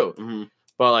one too.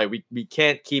 But we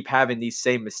can't keep having these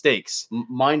same mistakes.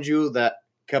 Mind you that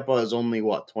Kepa is only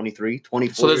 23,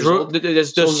 24 so years old.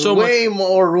 There's so way much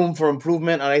more room for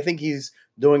improvement, and I think he's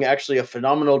doing actually a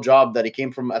phenomenal job. That he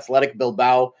came from Athletic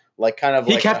Bilbao,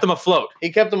 he kept them afloat.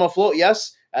 He kept them afloat,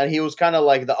 yes, and he was kind of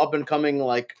like the up and coming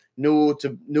new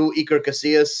Iker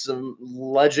Casillas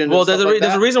legend. Well, there's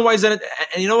a reason why Zenedine,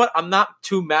 and you know what? I'm not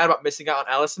too mad about missing out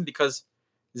on Alisson because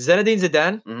Zinedine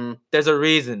Zidane. There's a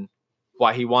reason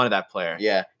why he wanted that player.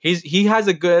 Yeah, he has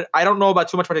a good. I don't know about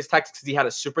too much about his tactics because he had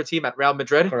a super team at Real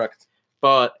Madrid. Correct,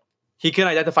 but he can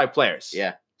identify players.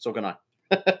 Yeah, so can I.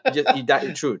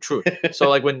 True.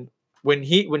 So when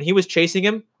he was chasing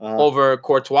him over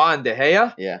Courtois and De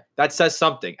Gea, that says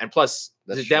something. And plus,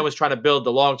 Zidane was trying to build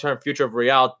the long-term future of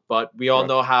Real, but we all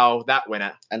know how that went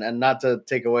at. And not to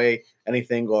take away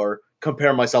anything or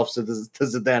compare myself to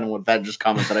Zidane with that just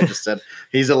comment that I just said.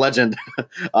 He's a legend.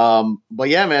 But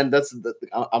yeah, man,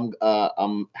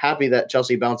 I'm happy that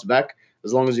Chelsea bounced back.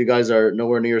 As long as you guys are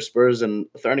nowhere near Spurs and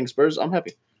threatening Spurs, I'm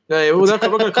happy. Yeah, we're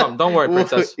gonna come. Don't worry,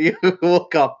 princess. You will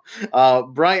come.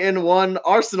 Brighton won.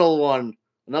 Arsenal won.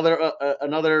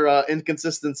 Another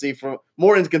inconsistency from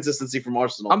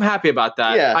Arsenal. I'm happy about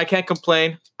that. Yeah. I can't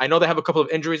complain. I know they have a couple of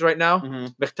injuries right now.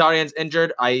 Mkhitaryan's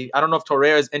injured. I don't know if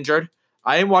Torreira is injured.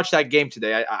 I didn't watch that game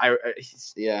today.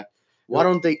 Yeah. Why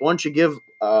don't you give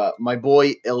my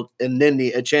boy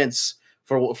Elneny a chance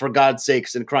for God's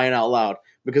sakes and crying out loud?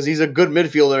 Because he's a good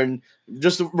midfielder, and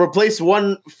just replace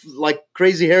one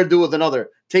crazy hairdo with another.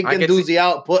 Take Guendouzi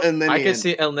out, put Elneny in. I can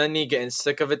see Elneny getting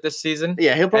sick of it this season.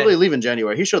 Yeah, he'll probably leave in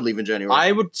January. He should leave in January.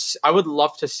 I would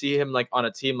love to see him on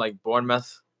a team like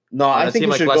Bournemouth. No, I think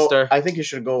he should go. I think he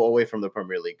should go away from the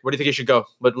Premier League. Where do you think he should go?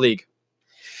 What league?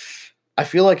 I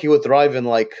feel like he would thrive in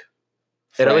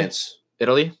France.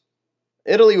 Italy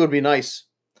would be nice.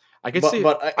 I could see,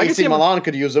 but AC Milan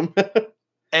could use him.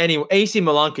 AC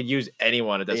Milan could use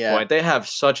anyone at this point. They have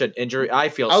such an injury. I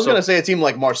was going to say a team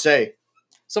like Marseille,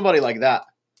 somebody like that,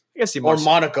 or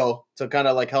Monaco to kind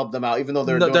of help them out, even though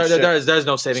there's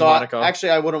no saving Monaco.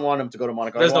 Actually, I wouldn't want him to go to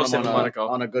Monaco. There's no saving Monaco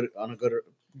on a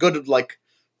good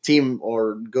team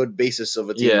or good basis of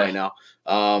a team right now.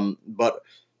 But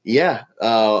yeah,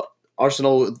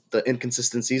 Arsenal, the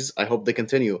inconsistencies. I hope they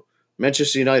continue.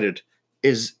 Manchester United.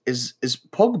 Is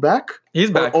Pogba back? He's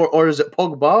back. Or is it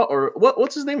Pogba? Or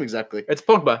what's his name exactly? It's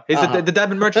Pogba. He's the dab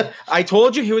and merchant. I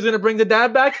told you he was going to bring the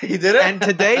dab back. He did it? And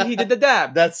today he did the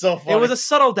dab. That's so funny. It was a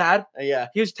subtle dab. Yeah.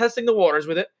 He was testing the waters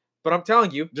with it. But I'm telling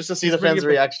you. Just to see the fans'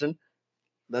 reaction.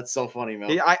 That's so funny,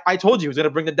 man. I told you he was going to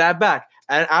bring the dad back.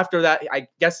 And after that, I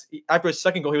guess after his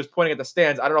second goal, he was pointing at the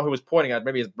stands. I don't know who he was pointing at.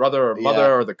 Maybe his brother or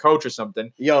mother or the coach or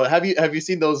something. Yo, have you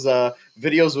seen those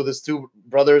videos with his two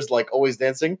brothers like always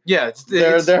dancing? Yeah,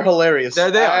 they're hilarious. They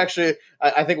are. Actually,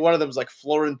 I think one of them is like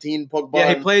Florentine Pogba.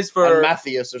 Yeah, he plays for and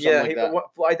Matthias or something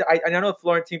like that. I know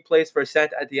Florentine plays for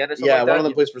Saint at the end or something. Yeah, like that. one of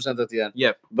them plays for Saint at the end.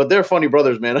 Yeah, but they're funny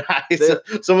brothers, man.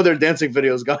 Some of their dancing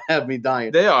videos gonna have me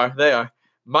dying. They are.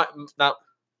 Now.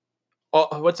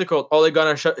 What's it called? Ole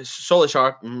Gunnar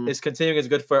Solskjaer is continuing his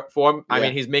good form. I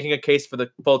mean, he's making a case for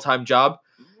the full-time job.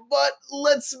 But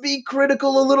let's be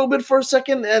critical a little bit for a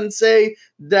second and say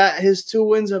that his 2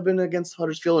 wins have been against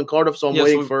Huddersfield and Cardiff, so I'm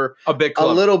waiting for a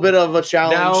little bit of a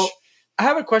challenge. Now, I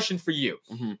have a question for you.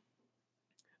 Mm-hmm.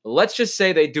 Let's just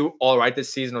say they do all right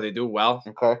this season or they do well.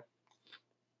 Okay.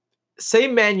 Say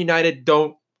Man United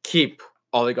don't keep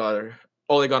Ole Gunnar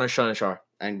Solskjaer.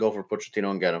 And go for Pochettino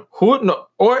and get him.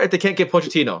 Or if they can't get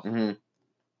Pochettino,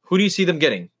 who do you see them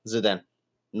getting? Zidane,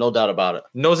 no doubt about it.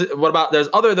 What about there's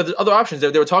other options they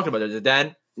were talking about? There's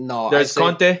Zidane. No, there's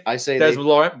Conte. I say there's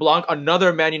Laurent Blanc,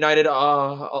 another Man United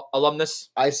alumnus.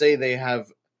 I say they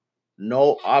have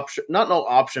no option, not no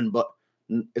option, but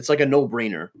it's like a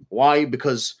no-brainer. Why?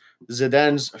 Because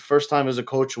Zidane's first time as a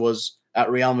coach was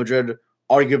at Real Madrid,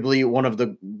 arguably one of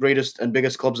the greatest and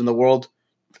biggest clubs in the world.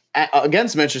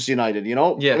 Against Manchester United,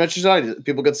 Manchester United,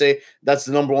 people could say that's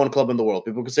the number 1 club in the world.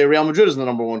 People could say Real Madrid is the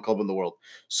number 1 club in the world.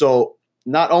 So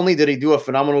not only did he do a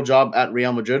phenomenal job at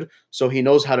Real Madrid, so he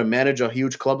knows how to manage a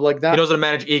huge club like that. He knows how to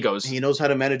manage egos. He knows how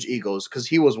to manage egos because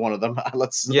he was one of them.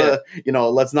 Let's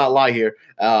not lie here.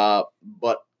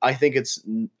 But I think it's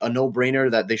a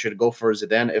no-brainer that they should go for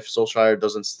Zidane if Solskjaer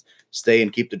doesn't stay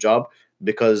and keep the job,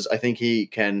 because I think he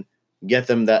can get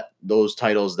them those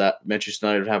titles that Manchester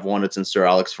United have won. It's in Sir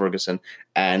Alex Ferguson,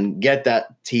 and get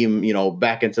that team,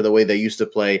 back into the way they used to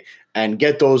play, and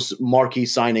get those marquee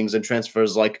signings and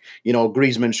transfers like,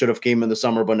 Griezmann should have came in the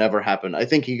summer but never happened. I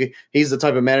think he's the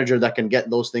type of manager that can get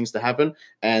those things to happen,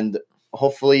 and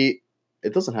hopefully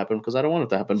it doesn't happen because I don't want it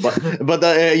to happen.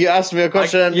 But you asked me a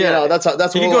question. That's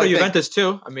you can go to Juventus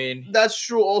too. I mean, that's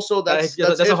true. Also, that's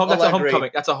a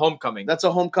homecoming. That's a homecoming. That's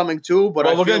a homecoming too. But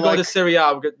we're gonna go to Serie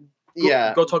A.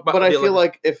 Go talk about. But I feel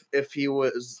like if he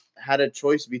had a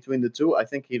choice between the two, I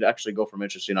think he'd actually go for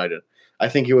Manchester United. I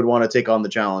think he would want to take on the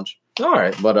challenge. All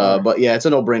right, but yeah, it's a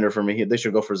no-brainer for me. They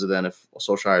should go for Zidane if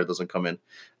Solskjaer doesn't come in.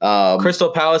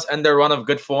 Crystal Palace end their run of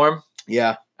good form.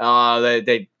 Yeah.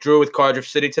 They drew with Cardiff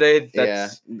City today.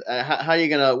 How are you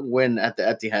gonna win at the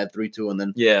Etihad 3-2 and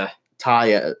then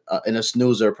tie in a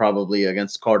snoozer probably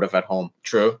against Cardiff at home?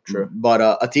 True. But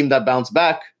a team that bounced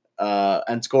back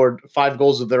and scored 5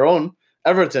 goals of their own,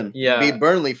 Everton beat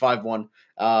Burnley 5-1.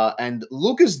 And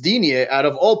Lucas Digne, out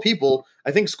of all people,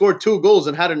 I think scored 2 goals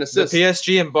and had an assist. The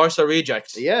PSG and Barca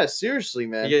rejects. Yeah, seriously,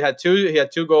 man. He had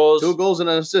 2 goals. 2 goals and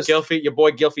an assist. Your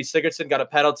boy Gylfi Sigurdsson got a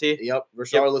penalty. Yep,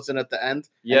 Richarlison at the end.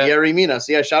 Yeah, and Yerry Mina.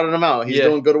 See, I shouted him out. He's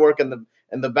doing good work in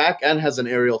the back and has an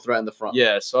aerial threat in the front.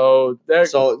 Yeah, so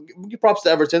props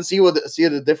to Everton. See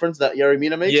the difference that Yerry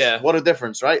Mina makes. Yeah, what a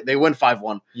difference, right? They win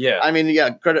 5-1. Yeah, I mean,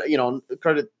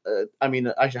 credit. I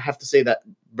mean, I have to say that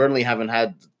Burnley haven't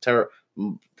had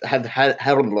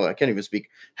I can't even speak.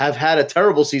 Have had a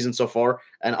terrible season so far,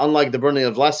 and unlike the Burnley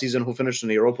of last season, who finished in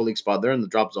the Europa League spot, they're in the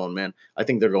drop zone, man. I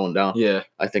think they're going down. Yeah,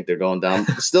 I think they're going down.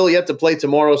 Still yet to play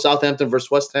tomorrow, Southampton versus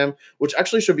West Ham, which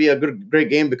actually should be a great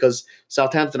game because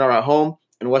Southampton are at home,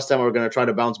 and West Ham are going to try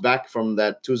to bounce back from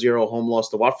that 2-0 home loss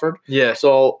to Watford. Yeah,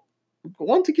 so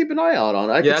one to keep an eye out on.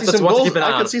 I could see some goals.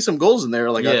 I could see some goals in there,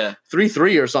 like a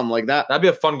 3-3 or something like that. That'd be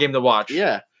a fun game to watch.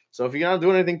 Yeah. So if you're not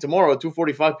doing anything tomorrow at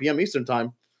 2:45 p.m. Eastern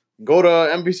time, go to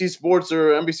NBC Sports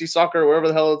or NBC Soccer, wherever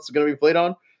the hell it's going to be played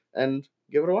on, and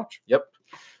give it a watch. Yep.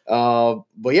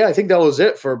 But yeah, I think that was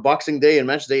it for Boxing Day and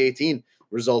Match Day 18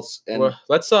 results. And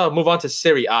let's move on to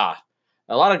Serie A.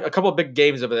 A couple of big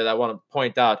games over there that I want to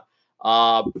point out.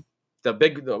 Let's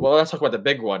talk about the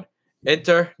big one.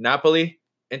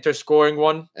 Inter scoring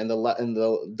one, and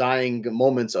the dying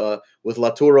moments with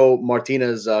Lautaro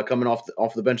Martinez coming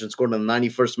off the bench and scored in the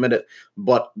 91st minute.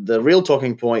 But the real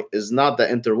talking point is not that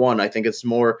Inter won. I think it's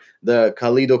more the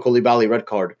Kalidou Koulibaly red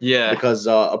card. Yeah, because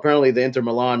apparently the Inter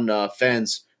Milan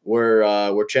fans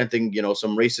were chanting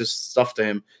some racist stuff to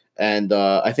him, and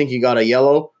I think he got a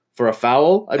yellow for a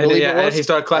foul, I believe it was. And he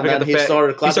started clapping at the fans.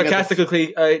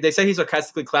 They say he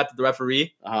sarcastically clapped at the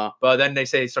referee, but then they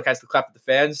say he sarcastically clapped at the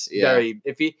fans. Yeah. Very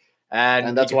iffy.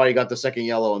 And that's why he got the second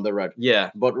yellow and the red.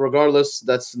 Yeah. But regardless,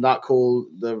 that's not cool.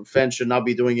 The fans should not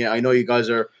be doing it. I know you guys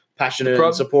are passionate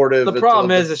and supportive. The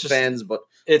problem is it's just fans, but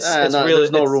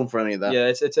there's no room for any of that. Yeah,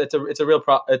 it's a real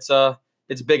problem.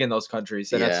 it's big in those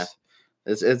countries. And Yeah.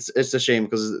 It's a shame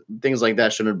because things like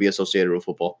that shouldn't be associated with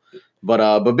football.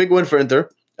 But big win for Inter.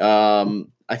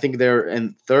 I think they're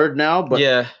in third now,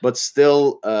 but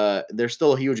still, there's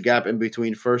still a huge gap in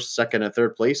between first, second, and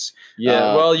third place.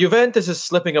 Yeah. Well, Juventus is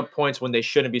slipping up points when they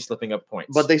shouldn't be slipping up points.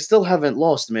 But they still haven't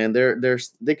lost, man.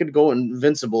 They could go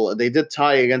invincible. They did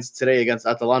tie today against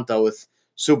Atalanta with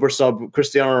super sub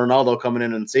Cristiano Ronaldo coming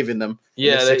in and saving them.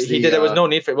 Yeah, he did. There was no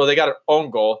need for it. Well, they got an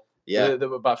own goal. Yeah.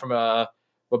 From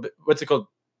what's it called?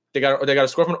 They got a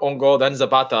score from an own goal. Then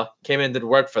Zapata came in and did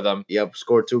work for them. Yep,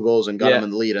 scored 2 goals and got them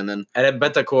in the lead. And then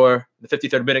Bentancur, the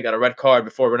 53rd minute, got a red card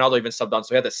before Ronaldo even subbed on.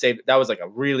 So he had to save. That was like a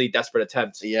really desperate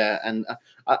attempt. Yeah, and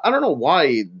I don't know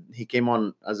why he came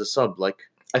on as a sub. Like,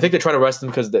 I think they're trying to rest him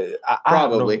because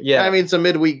probably. Yeah, I mean, it's a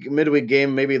midweek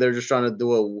game. Maybe they're just trying to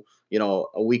do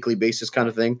a weekly basis kind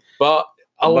of thing. But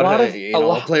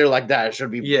a player like that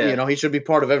should be he should be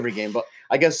part of every game. But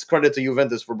I guess credit to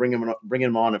Juventus for bringing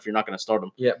him on if you're not going to start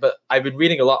him. Yeah, but I've been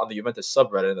reading a lot on the Juventus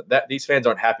subreddit that these fans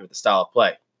aren't happy with the style of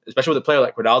play, especially with a player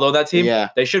like Ronaldo on that team. Yeah,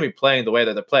 they shouldn't be playing the way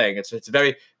that they're playing. It's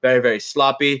very, very, very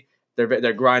sloppy.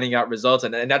 They're grinding out results,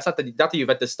 and that's not the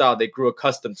Juventus style they grew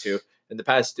accustomed to in the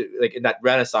past, like in that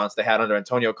renaissance they had under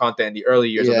Antonio Conte in the early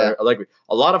years under Allegri.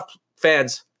 A lot of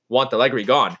fans want Allegri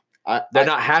gone. They're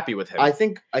not happy with him. I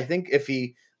think if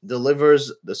he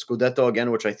delivers the Scudetto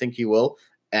again, which I think he will,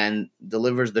 and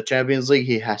delivers the Champions League,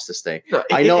 he has to stay. No,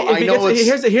 I know.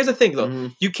 Here's the thing, though.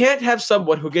 You can't have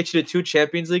someone who gets you to 2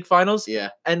 Champions League finals,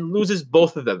 and loses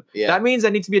both of them. Yeah. That means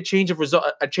there needs to be a change of result,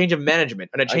 a change of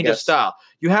management, and a change of style.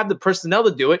 You have the personnel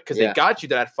to do it because they got you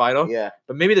to that final. Yeah.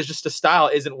 But maybe there's just the style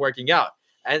isn't working out,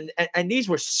 and these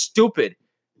were stupid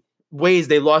ways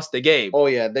they lost the game. Oh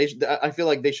yeah, I feel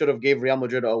like they should have gave Real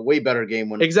Madrid a way better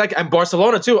game exactly, and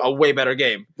Barcelona too, a way better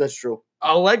game. That's true.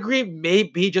 Allegri may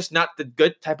be just not the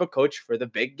good type of coach for the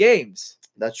big games.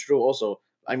 That's true. Also,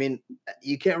 I mean,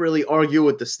 you can't really argue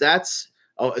with the stats,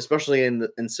 especially in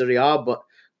Serie A. But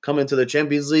coming to the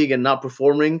Champions League and not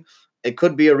performing, it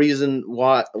could be a reason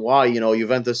why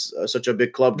Juventus, such a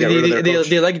big club, get rid of their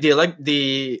coach.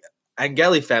 The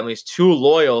Angeli family is too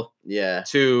loyal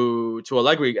to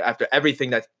Allegri after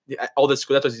everything that all the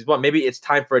Scudettos he's won. Maybe it's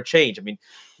time for a change. I mean,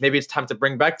 maybe it's time to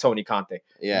bring back Tony Conte.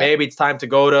 Yeah. Maybe it's time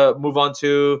to move on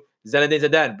to Zinedine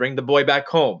Zidane, bring the boy back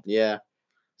home. Yeah.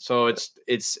 So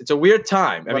it's a weird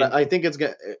time. I think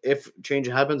if change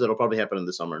happens, it'll probably happen in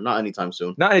the summer, not anytime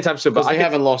soon. Not anytime soon, because they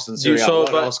haven't lost in Serie A.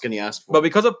 What else can you ask for? But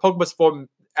because of Pogba's form,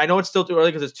 I know it's still too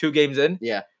early because it's 2 games in.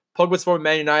 Yeah. Pogba's former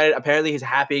Man United. Apparently, he's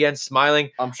happy again, smiling.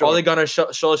 I'm sure. Ole Gunnar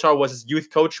Solskjaer was his youth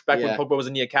coach back when Pogba was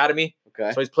in the academy.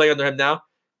 Okay. So he's playing under him now.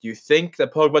 Do you think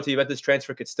that Pogba to Juventus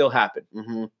transfer could still happen?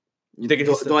 Mm-hmm. You think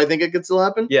do I think it could still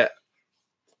happen? Yeah.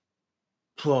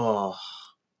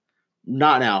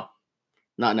 Not now.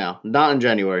 Not in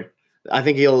January. I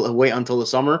think he'll wait until the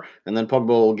summer, and then Pogba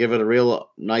will give it a real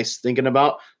nice thinking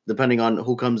about, depending on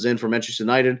who comes in for Manchester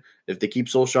United, if they keep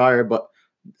Solskjaer. But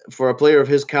for a player of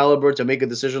his caliber to make a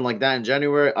decision like that in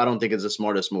January, I don't think it's the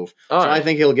smartest move. I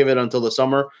think he'll give it until the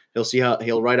summer. He'll see how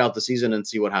he'll ride out the season and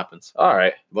see what happens. All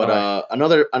right. But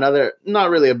another not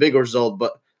really a big result,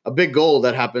 but a big goal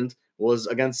that happened was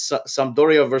against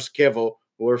Sampdoria versus Chievo,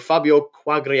 where Fabio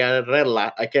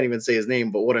Quagliarella, I can't even say his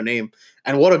name, but what a name.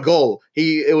 And what a goal.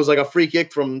 It was like a free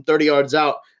kick from 30 yards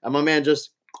out, and my man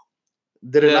just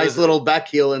did a nice little back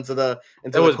heel into the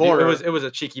corner. It was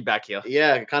a cheeky back heel.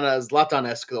 Yeah, kind of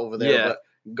Zlatan-esque over there. Yeah. But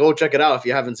go check it out if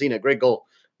you haven't seen it. Great goal.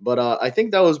 But I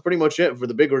think that was pretty much it for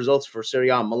the big results for Serie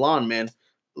A. Milan, man,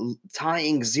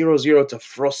 tying 0-0 to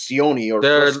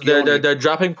Frosinone. They're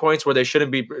dropping points where they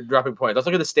shouldn't be dropping points. Let's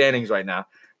look at the standings right now.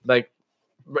 Like,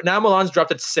 now Milan's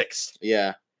dropped at 6th.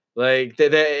 Yeah. Like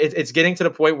it's getting to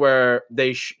the point where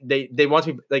they want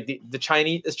to be like this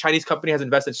Chinese company has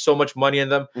invested so much money in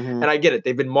them, and I get it.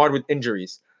 They've been marred with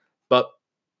injuries, but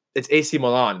it's AC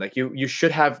Milan. Like you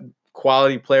should have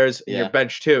quality players in your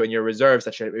bench too, and your reserves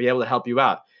that should be able to help you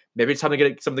out. Maybe it's time to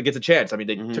get something that gets a chance. I mean,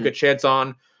 they took a chance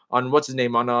on what's his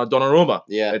name on Donnarumma.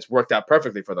 Yeah, it's worked out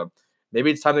perfectly for them. Maybe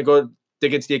it's time to go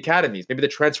dig into the academies. Maybe the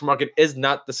transfer market is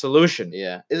not the solution.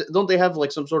 Yeah. Don't they have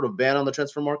like some sort of ban on the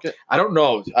transfer market? I don't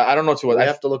know. I don't know too much. I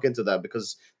have to look into that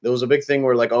because there was a big thing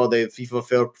where like, they have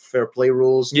FIFA fair play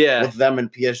rules with them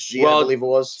and PSG, I believe it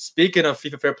was. Speaking of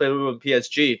FIFA fair play rules and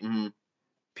PSG,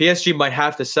 PSG might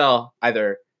have to sell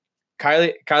either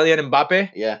Kylian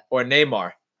Mbappe or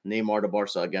Neymar. Neymar to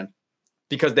Barca again.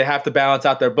 Because they have to balance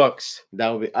out their books. That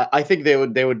would be. I think they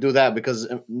would do that because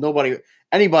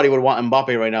anybody would want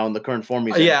Mbappe right now in the current form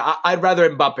he's in. Yeah, I'd rather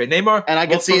Mbappe. Neymar, and I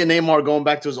can see Neymar going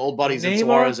back to his old buddies in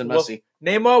Suarez and Messi.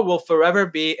 Neymar will forever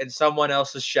be in someone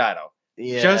else's shadow.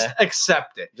 Yeah. Just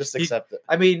accept it. Just He- accept it.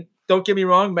 I mean, don't get me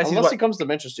wrong. Messi's Unless what? he comes to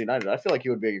Manchester United, I feel like he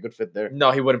would be a good fit there.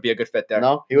 No, he wouldn't be a good fit there.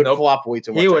 No, he would Nope. flop way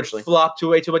too much. He would actually. flop too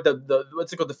way too much. The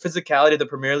what's it called? The physicality of the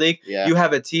Premier League. Yeah. You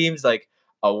have a teams like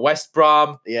a West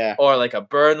Brom Yeah. or like a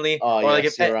Burnley Oh, or yeah. like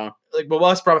See around. but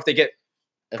West Brom if they get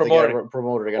If promoted. they get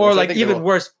promoted again. or which I like think they even will.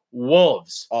 worse,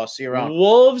 Wolves. Oh, see around.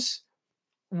 Wolves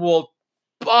will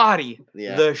body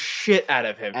Yeah. the shit out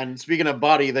of him. And speaking of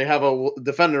body, they have a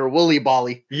defender, Willy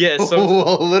Bolly, Yeah, who so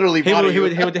will literally he body will,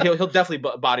 you. he'll definitely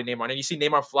body Neymar. And you see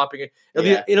Neymar flopping it.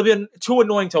 Yeah. It'll be too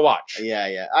annoying to watch.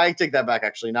 Yeah. I take that back,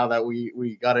 actually, now that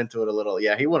we got into it a little.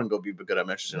 Yeah, he wouldn't go be good at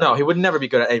Manchester United. No, he would never be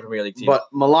good at any Premier League team. But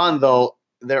Milan, though,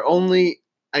 they're only.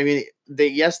 I mean, they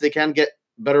can get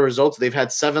better results. They've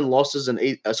had 4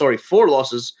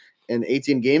 losses in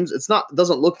 18 games.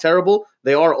 Doesn't look terrible.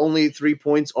 They are only 3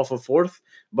 points off of 4th,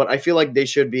 but I feel like they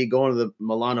should be going to the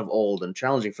Milan of old and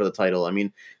challenging for the title. I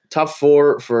mean, top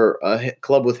 4 for a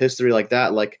club with history like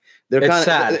that, like they're It's kind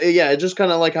sad. of it's just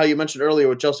kind of like how you mentioned earlier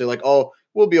with Chelsea, like, oh,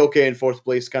 we'll be okay in 4th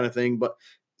place kind of thing. But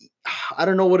I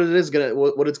don't know what it's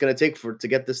gonna take to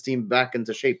get this team back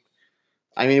into shape.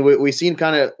 I mean, we seen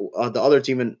kind of the other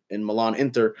team in Milan,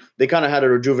 Inter. They kind of had a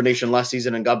rejuvenation last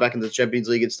season and got back into the Champions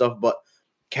League and stuff. But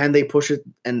can they push it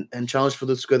and challenge for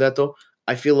the Scudetto?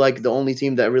 I feel like the only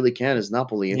team that really can is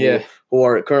Napoli, who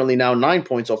are currently now 9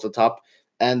 points off the top.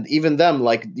 And even them,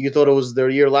 like you thought it was their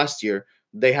year last year.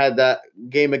 They had that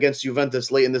game against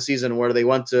Juventus late in the season where they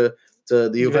went to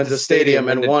the Juventus Stadium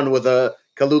and won with a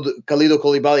Khalido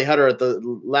Koulibaly header at the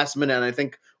last minute, and I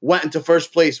think went into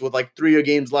first place with like 3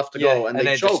 games left to go, and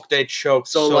they choked. They choked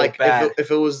So like bad.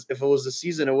 if it was the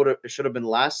season, it should have been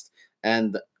last.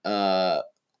 And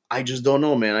I just don't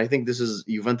know, man. I think this is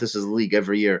Juventus's league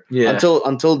every year. Yeah.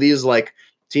 Until these like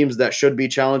teams that should be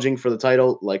challenging for the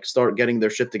title like start getting their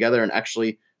shit together and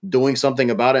actually doing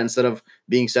something about it instead of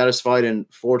being satisfied in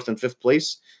 4th and 5th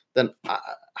place, then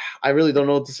I really don't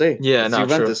know what to say. Yeah, It's no,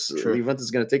 Juventus. true. Juventus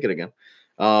is going to take it again.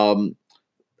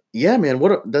 Yeah,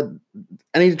 man.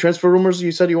 Any transfer rumors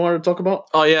you said you wanted to talk about?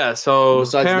 Oh yeah, so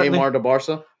Besides Neymar to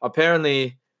Barca?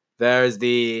 Apparently, there's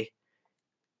the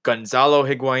Gonzalo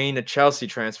Higuain to Chelsea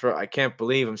transfer. I can't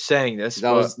believe I'm saying this.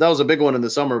 That was a big one in the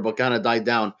summer, but kind of died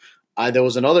down. There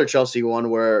was another Chelsea one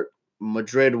where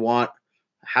Madrid want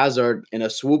Hazard in a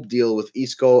swoop deal with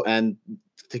Isco and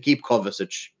to keep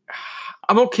Kovacic.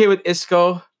 I'm okay with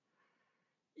Isco.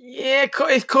 Yeah,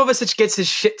 if Kovacic gets his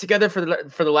shit together for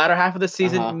the latter half of the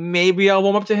season, maybe I'll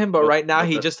warm up to him. But right now,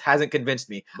 he just hasn't convinced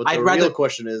me. But the real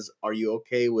question is, are you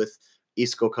okay with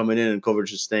Isco coming in and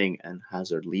Kovacic staying and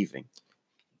Hazard leaving?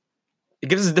 It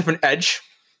gives us a different edge.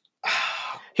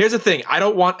 Here's the thing. I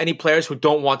don't want any players who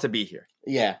don't want to be here.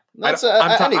 Yeah. That's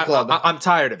any club. I'm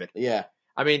tired of it. Yeah.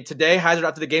 I mean, today, Hazard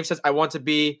after the game says, I want to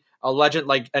be a legend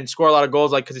and score a lot of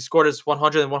goals because he scored his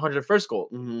 100 and 101st goal.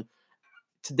 Mm-hmm.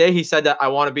 Today, he said that I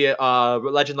want to be a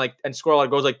legend and score a lot of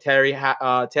goals like Terry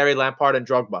Lampard and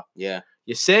Drogba. Yeah.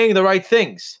 You're saying the right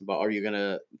things. But are you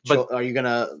gonna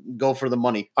go for the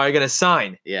money? Are you gonna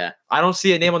sign? Yeah. I don't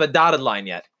see a name on the dotted line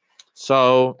yet.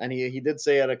 So and he did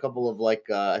say at a couple of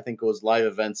I think it was live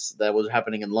events that was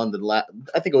happening in London. I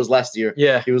think it was last year.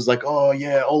 Yeah. He was like, "Oh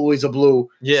yeah, always a blue."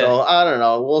 Yeah. So I don't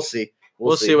know. We'll see.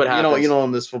 We'll see what happens. You know,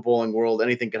 in this footballing world,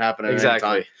 anything can happen at any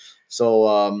time.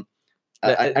 So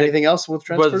anything else with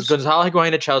transfers? With Gonzalo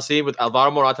Higuain to Chelsea, with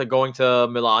Alvaro Morata going to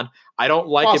Milan, I don't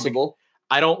like Possible.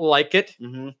 I don't like it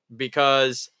Mm-hmm.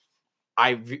 because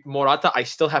Morata, I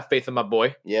still have faith in my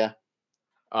boy. Yeah.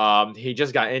 He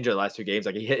just got injured the last 2 games.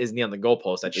 Like he hit his knee on the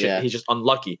goalpost. That shit. Yeah. He's just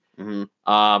unlucky.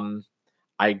 Mm-hmm.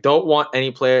 I don't want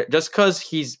any player just because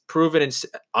he's proven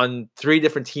on 3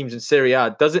 different teams in Serie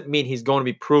A doesn't mean he's going to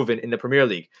be proven in the Premier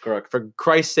League. Correct. For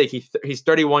Christ's sake, he's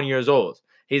 31 years old.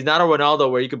 He's not a Ronaldo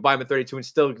where you could buy him at 32 and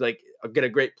still get a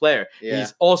great player. Yeah.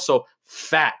 He's also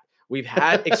fat. We've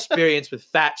had experience with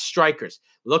fat strikers.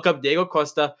 Look up Diego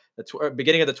Costa, the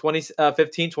beginning of the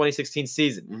 2015-2016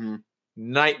 season. Mm-hmm.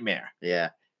 Nightmare. Yeah.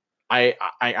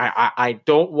 I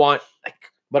don't want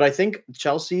but I think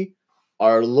Chelsea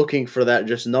are looking for that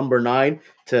just number 9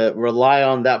 to rely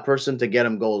on that person to get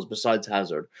him goals besides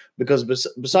Hazard. Because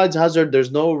besides Hazard,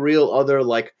 there's no real other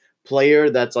player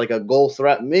that's like a goal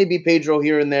threat. Maybe Pedro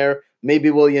here and there, maybe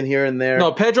Willian here and there.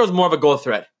 No, Pedro's more of a goal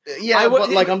threat. Yeah,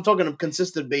 but I'm talking on a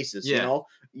consistent basis, yeah. You know?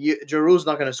 Giroud's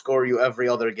not going to score you every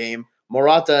other game.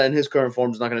 Morata in his current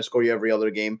form is not going to score you every other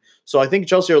game. So I think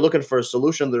Chelsea are looking for a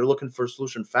solution. They're looking for a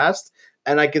solution fast.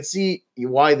 And I could see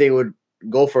why they would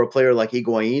go for a player like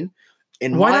Higuain.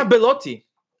 Why not Belotti?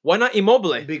 Why not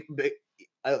Immobile?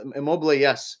 Immobile,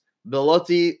 yes.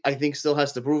 Belotti, I think, still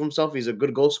has to prove himself. He's a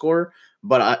good goal scorer,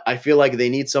 but I feel like they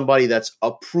need somebody that's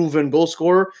a proven goal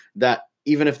scorer that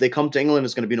even if they come to England,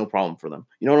 it's going to be no problem for them.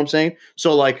 You know what I'm saying?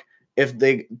 So, like, if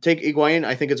they take Higuain,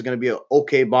 I think it's going to be an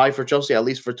okay buy for Chelsea, at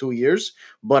least for 2 years,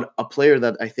 but a player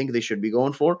that I think they should be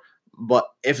going for. But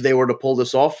if they were to pull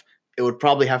this off, it would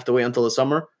probably have to wait until the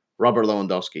summer. Robert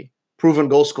Lewandowski. Proven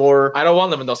goal scorer. I don't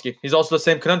want Lewandowski. He's also the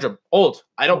same conundrum. Old.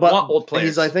 I don't want old players.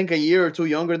 He's, I think, a year or two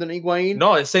younger than Higuain.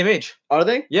 No, the same age. Are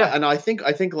they? Yeah. And I think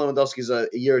Lewandowski's a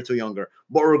year or two younger.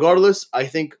 But regardless, I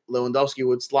think Lewandowski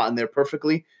would slot in there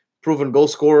perfectly. Proven goal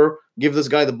scorer. Give this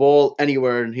guy the ball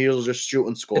anywhere, and he'll just shoot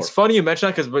and score. It's funny you mention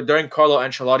that because during Carlo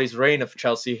Ancelotti's reign of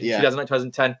Chelsea,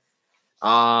 2009-2010,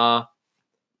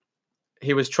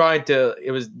 he was trying to.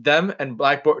 It was them and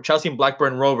Chelsea and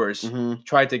Blackburn Rovers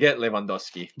tried to get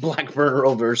Lewandowski. Blackburn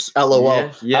Rovers,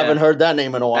 LOL. Yeah. I haven't heard that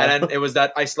name in a while. And then it was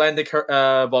that Icelandic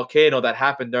volcano that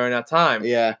happened during that time.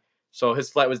 Yeah. So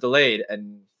his flight was delayed,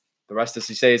 and the rest, as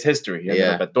you say, is history. He ended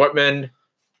up at Dortmund,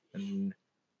 and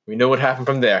we know what happened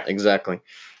from there. Exactly.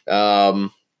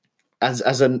 As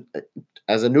a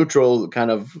neutral kind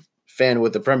of fan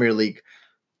with the Premier League,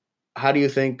 how do you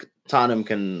think Tottenham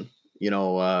can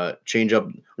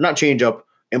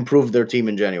improve their team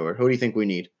in January? Who do you think we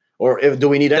need? Or do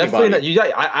we need anybody? Definitely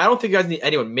not. I don't think you guys need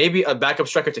anyone. Maybe a backup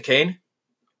striker to Kane.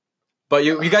 But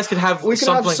you guys could have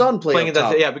Son playing up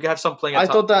top. Yeah, we could have Son playing up top.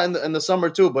 I thought that in the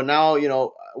summer too, but now,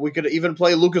 we could even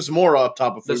play Lucas Moura up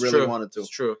top if we really wanted to. It's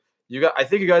true. I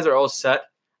think you guys are all set.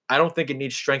 I don't think it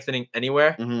needs strengthening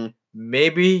anywhere. Mm-hmm.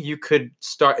 Maybe you could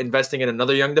start investing in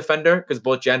another young defender because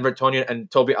both Jan Vertonghen and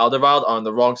Toby Alderweireld are on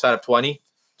the wrong side of 29.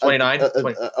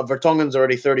 Vertonghen's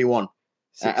already 31.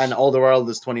 And Alderweireld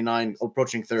is 29,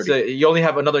 approaching 30. So you only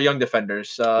have another young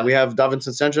defenders. We have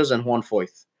Davinson Sanchez and Juan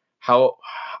Foyth. How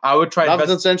I would try.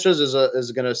 Davinson Sanchez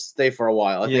is going to stay for a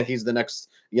while. I think he's the next.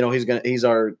 He's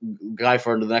our guy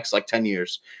for the next 10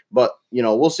 years. But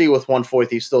we'll see with Juan Foyth.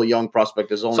 He's still a young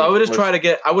prospect. So I would just try to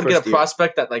get. I would get a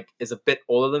prospect that is a bit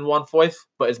older than Juan Foyth,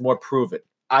 but is more proven.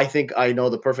 I think I know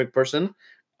the perfect person.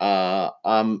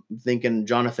 I'm thinking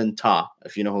Jonathan Tah,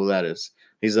 if you know who that is.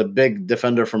 He's a big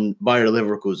defender from Bayer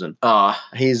Leverkusen.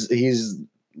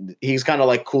 He's kind of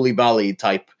like Koulibaly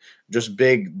type, just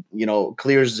big,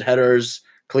 clears headers,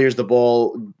 clears the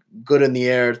ball, good in the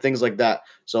air, things like that.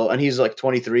 So, and he's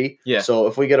 23. Yeah. So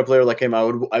if we get a player like him,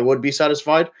 I would be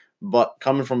satisfied. But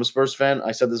coming from a Spurs fan,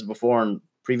 I said this before on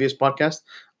previous podcast,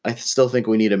 I still think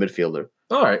we need a midfielder.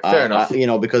 All right, fair enough.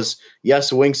 Because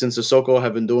yes, Winks and Sissoko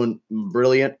have been doing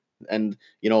brilliant. And,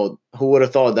 who would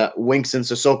have thought that Winks and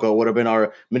Sissoko would have been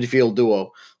our midfield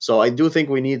duo? So I do think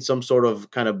we need some sort of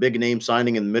kind of big name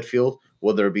signing in the midfield,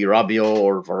 whether it be Rabiot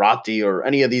or Verratti or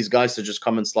any of these guys to just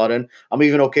come and slot in. I'm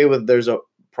even okay with there's a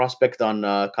prospect on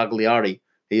Cagliari.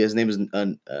 His name is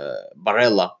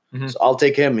Barella. Mm-hmm. So I'll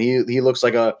take him. He looks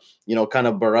like a kind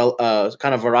of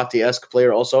Verratti-esque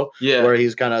player also, where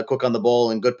he's kind of quick on the ball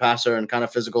and good passer and kind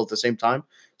of physical at the same time.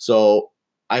 So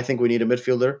I think we need a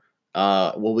midfielder.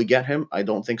 Will we get him? I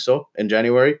don't think so in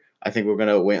January. I think we're going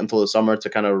to wait until the summer to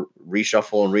kind of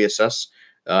reshuffle and reassess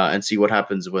and see what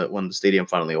happens when the stadium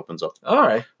finally opens up. All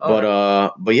right.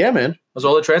 But yeah, man. Those are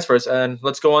all the transfers. And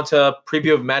let's go on to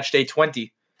preview of match day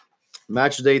 20.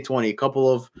 Match day 20. A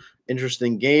couple of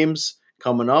interesting games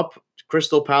coming up.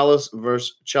 Crystal Palace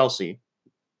versus Chelsea.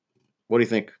 What do you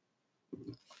think?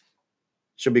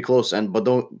 Should be close, but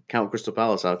don't count Crystal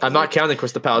Palace out. I'm not counting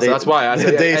Crystal Palace. That's why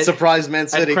they surprised Man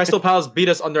City. And Crystal Palace beat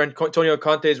us under Antonio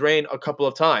Conte's reign a couple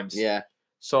of times. Yeah.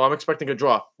 So I'm expecting a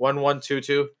draw. 1-1,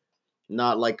 2-2.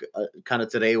 Not like kind of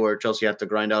today where Chelsea had to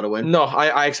grind out a win. No,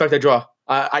 I expect a draw.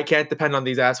 I can't depend on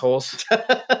these assholes.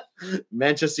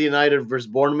 Manchester United versus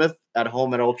Bournemouth at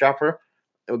home at Old Trafford.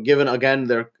 Given again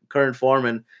their current form,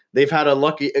 and they've had a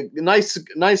nice.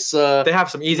 They have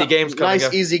some easy games coming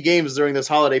up. Easy games during this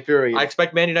holiday period. I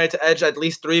expect Man United to edge at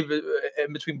least 3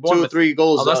 in between Bournemouth. 2-3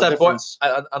 goals.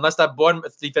 Unless that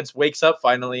Bournemouth defense wakes up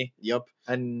finally. Yep.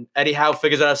 And Eddie Howe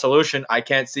figures out a solution. I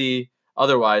can't see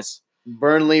otherwise.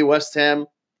 Burnley, West Ham.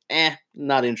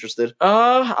 Not interested.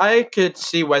 I could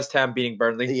see West Ham beating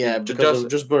Burnley. Yeah, because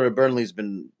just Burnley's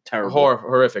been terrible.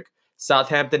 Horrific.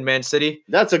 Southampton, Man City.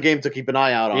 That's a game to keep an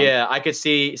eye out on. Yeah, I could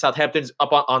see Southampton's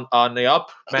up on the up.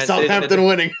 Southampton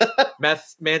winning.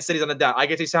 Man City's on the down. I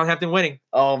could see Southampton winning.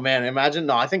 Oh man, imagine!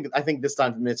 No, I think this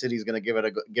time Man City's going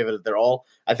to give it their all.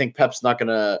 I think Pep's not going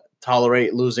to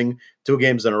tolerate losing 2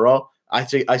 games in a row. I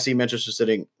see Manchester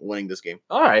City winning this game.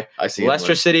 All right, I see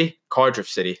Leicester City, Cardiff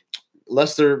City.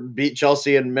 Leicester beat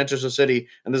Chelsea and Manchester City,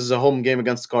 and this is a home game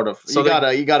against Cardiff. So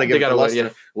you gotta give it to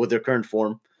Leicester with their current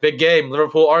form. Big game,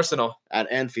 Liverpool Arsenal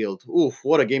at Anfield. Oof,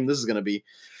 what a game this is gonna be.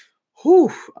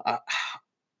 Whew,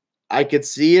 I could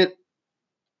see it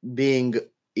being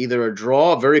either a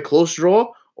draw, a very close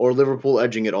draw, or Liverpool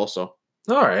edging it also.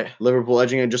 All right. Liverpool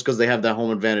edging it just because they have that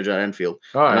home advantage at Anfield.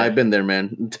 All And right. I've been there,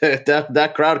 man.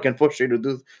 that crowd can push you to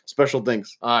do special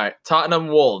things. All right. Tottenham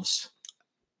Wolves.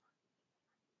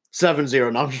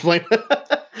 7-0. No, I'm just playing.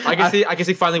 I can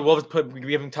see finally Wolves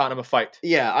giving Tottenham a fight.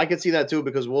 Yeah, I can see that too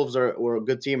because Wolves were a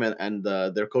good team and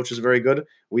their coach is very good.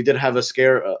 We did have a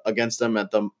scare against them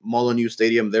at the Molineux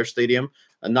Stadium, their stadium,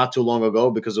 not too long ago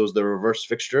because it was the reverse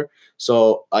fixture.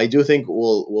 So I do think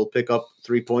we'll pick up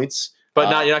 3 points. But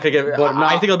you're not gonna get. but I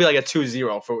think it'll be like a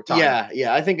 2-0 for Tottenham.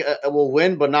 Yeah. I think we'll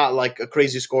win, but not like a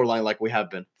crazy scoreline like we have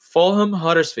been. Fulham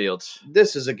Huddersfield.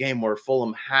 This is a game where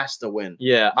Fulham has to win.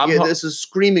 Yeah, this is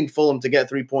screaming Fulham to get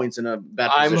 3 points in a bad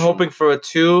position. I'm hoping for a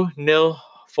 2-0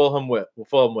 Fulham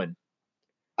win.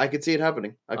 I could see it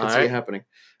happening.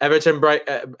 Everton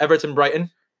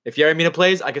Brighton. If Yerry Mina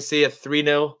plays, I could see a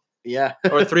 3-0 Yeah.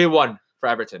 or 3-1 for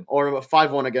Everton. Or a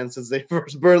 5-1 again since they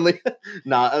first Burnley.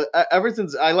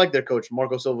 Everton's. I like their coach,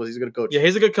 Marco Silva. He's a good coach. Yeah,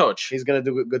 he's a good coach. He's gonna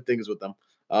do good things with them.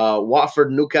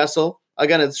 Watford, Newcastle.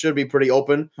 Again, it should be pretty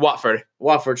open. Watford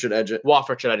should edge it.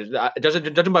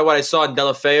 Judging by what I saw in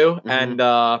Deulofeu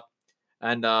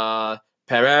and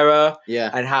Pereira,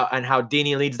 Yeah. and how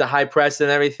Dini leads the high press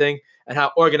and everything, and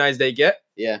how organized they get,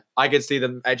 Yeah. I could see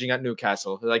them edging at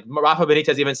Newcastle. Like Rafa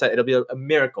Benitez even said, it'll be a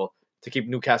miracle to keep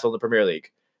Newcastle in the Premier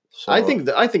League. So, I think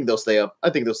they'll stay up. I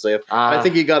think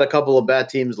you got a couple of bad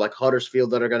teams like Huddersfield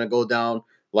that are gonna go down,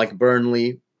 like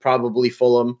Burnley, probably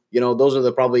Fulham. Those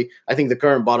are I think the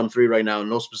current bottom 3 right now, in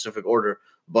no specific order.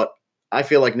 But I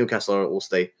feel like Newcastle will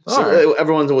stay.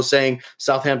 Everyone was saying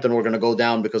Southampton were going to go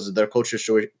down because of their coach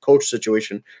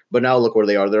situation. But now look where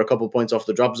they are. They're a couple points off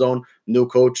the drop zone, new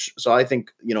coach. So I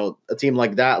think, a team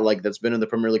like that, that's been in the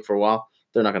Premier League for a while,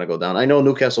 they're not going to go down. I know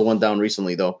Newcastle went down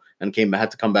recently, though, and had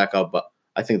to come back up. But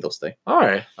I think they'll stay. All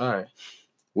right.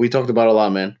 We talked about it a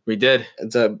lot, man. We did.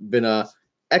 It's been an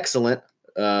excellent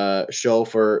show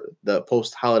for the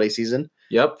post-holiday season.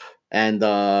 Yep. And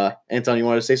Anton, you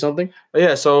wanted to say something?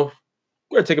 Yeah, so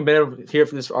we're going to take a minute here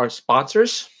for our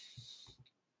sponsors.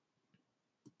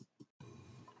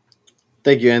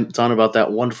 Thank you, Anton, about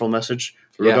that wonderful message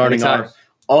regarding our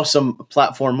awesome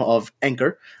platform of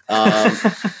Anchor.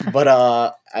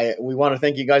 But we want to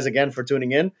thank you guys again for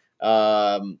tuning in.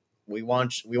 We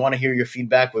want to hear your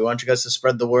feedback. We want you guys to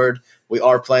spread the word. We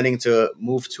are planning to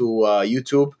move to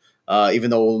YouTube. Even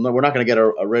though we're not going to get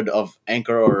rid of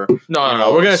Anchor or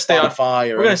no, we're going to stay on Spotify.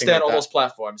 We're going to stay on all those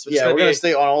platforms. We're going to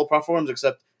stay on all platforms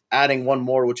except adding one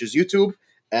more, which is YouTube,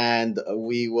 and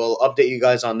we will update you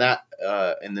guys on that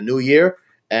in the new year.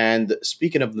 And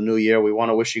speaking of the new year, we want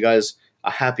to wish you guys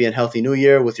a happy and healthy new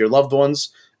year with your loved ones.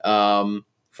 From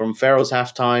Pharaoh's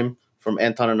Halftime, from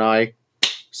Anton and I.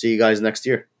 See you guys next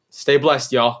year. Stay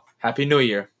blessed, y'all. Happy New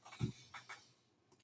Year.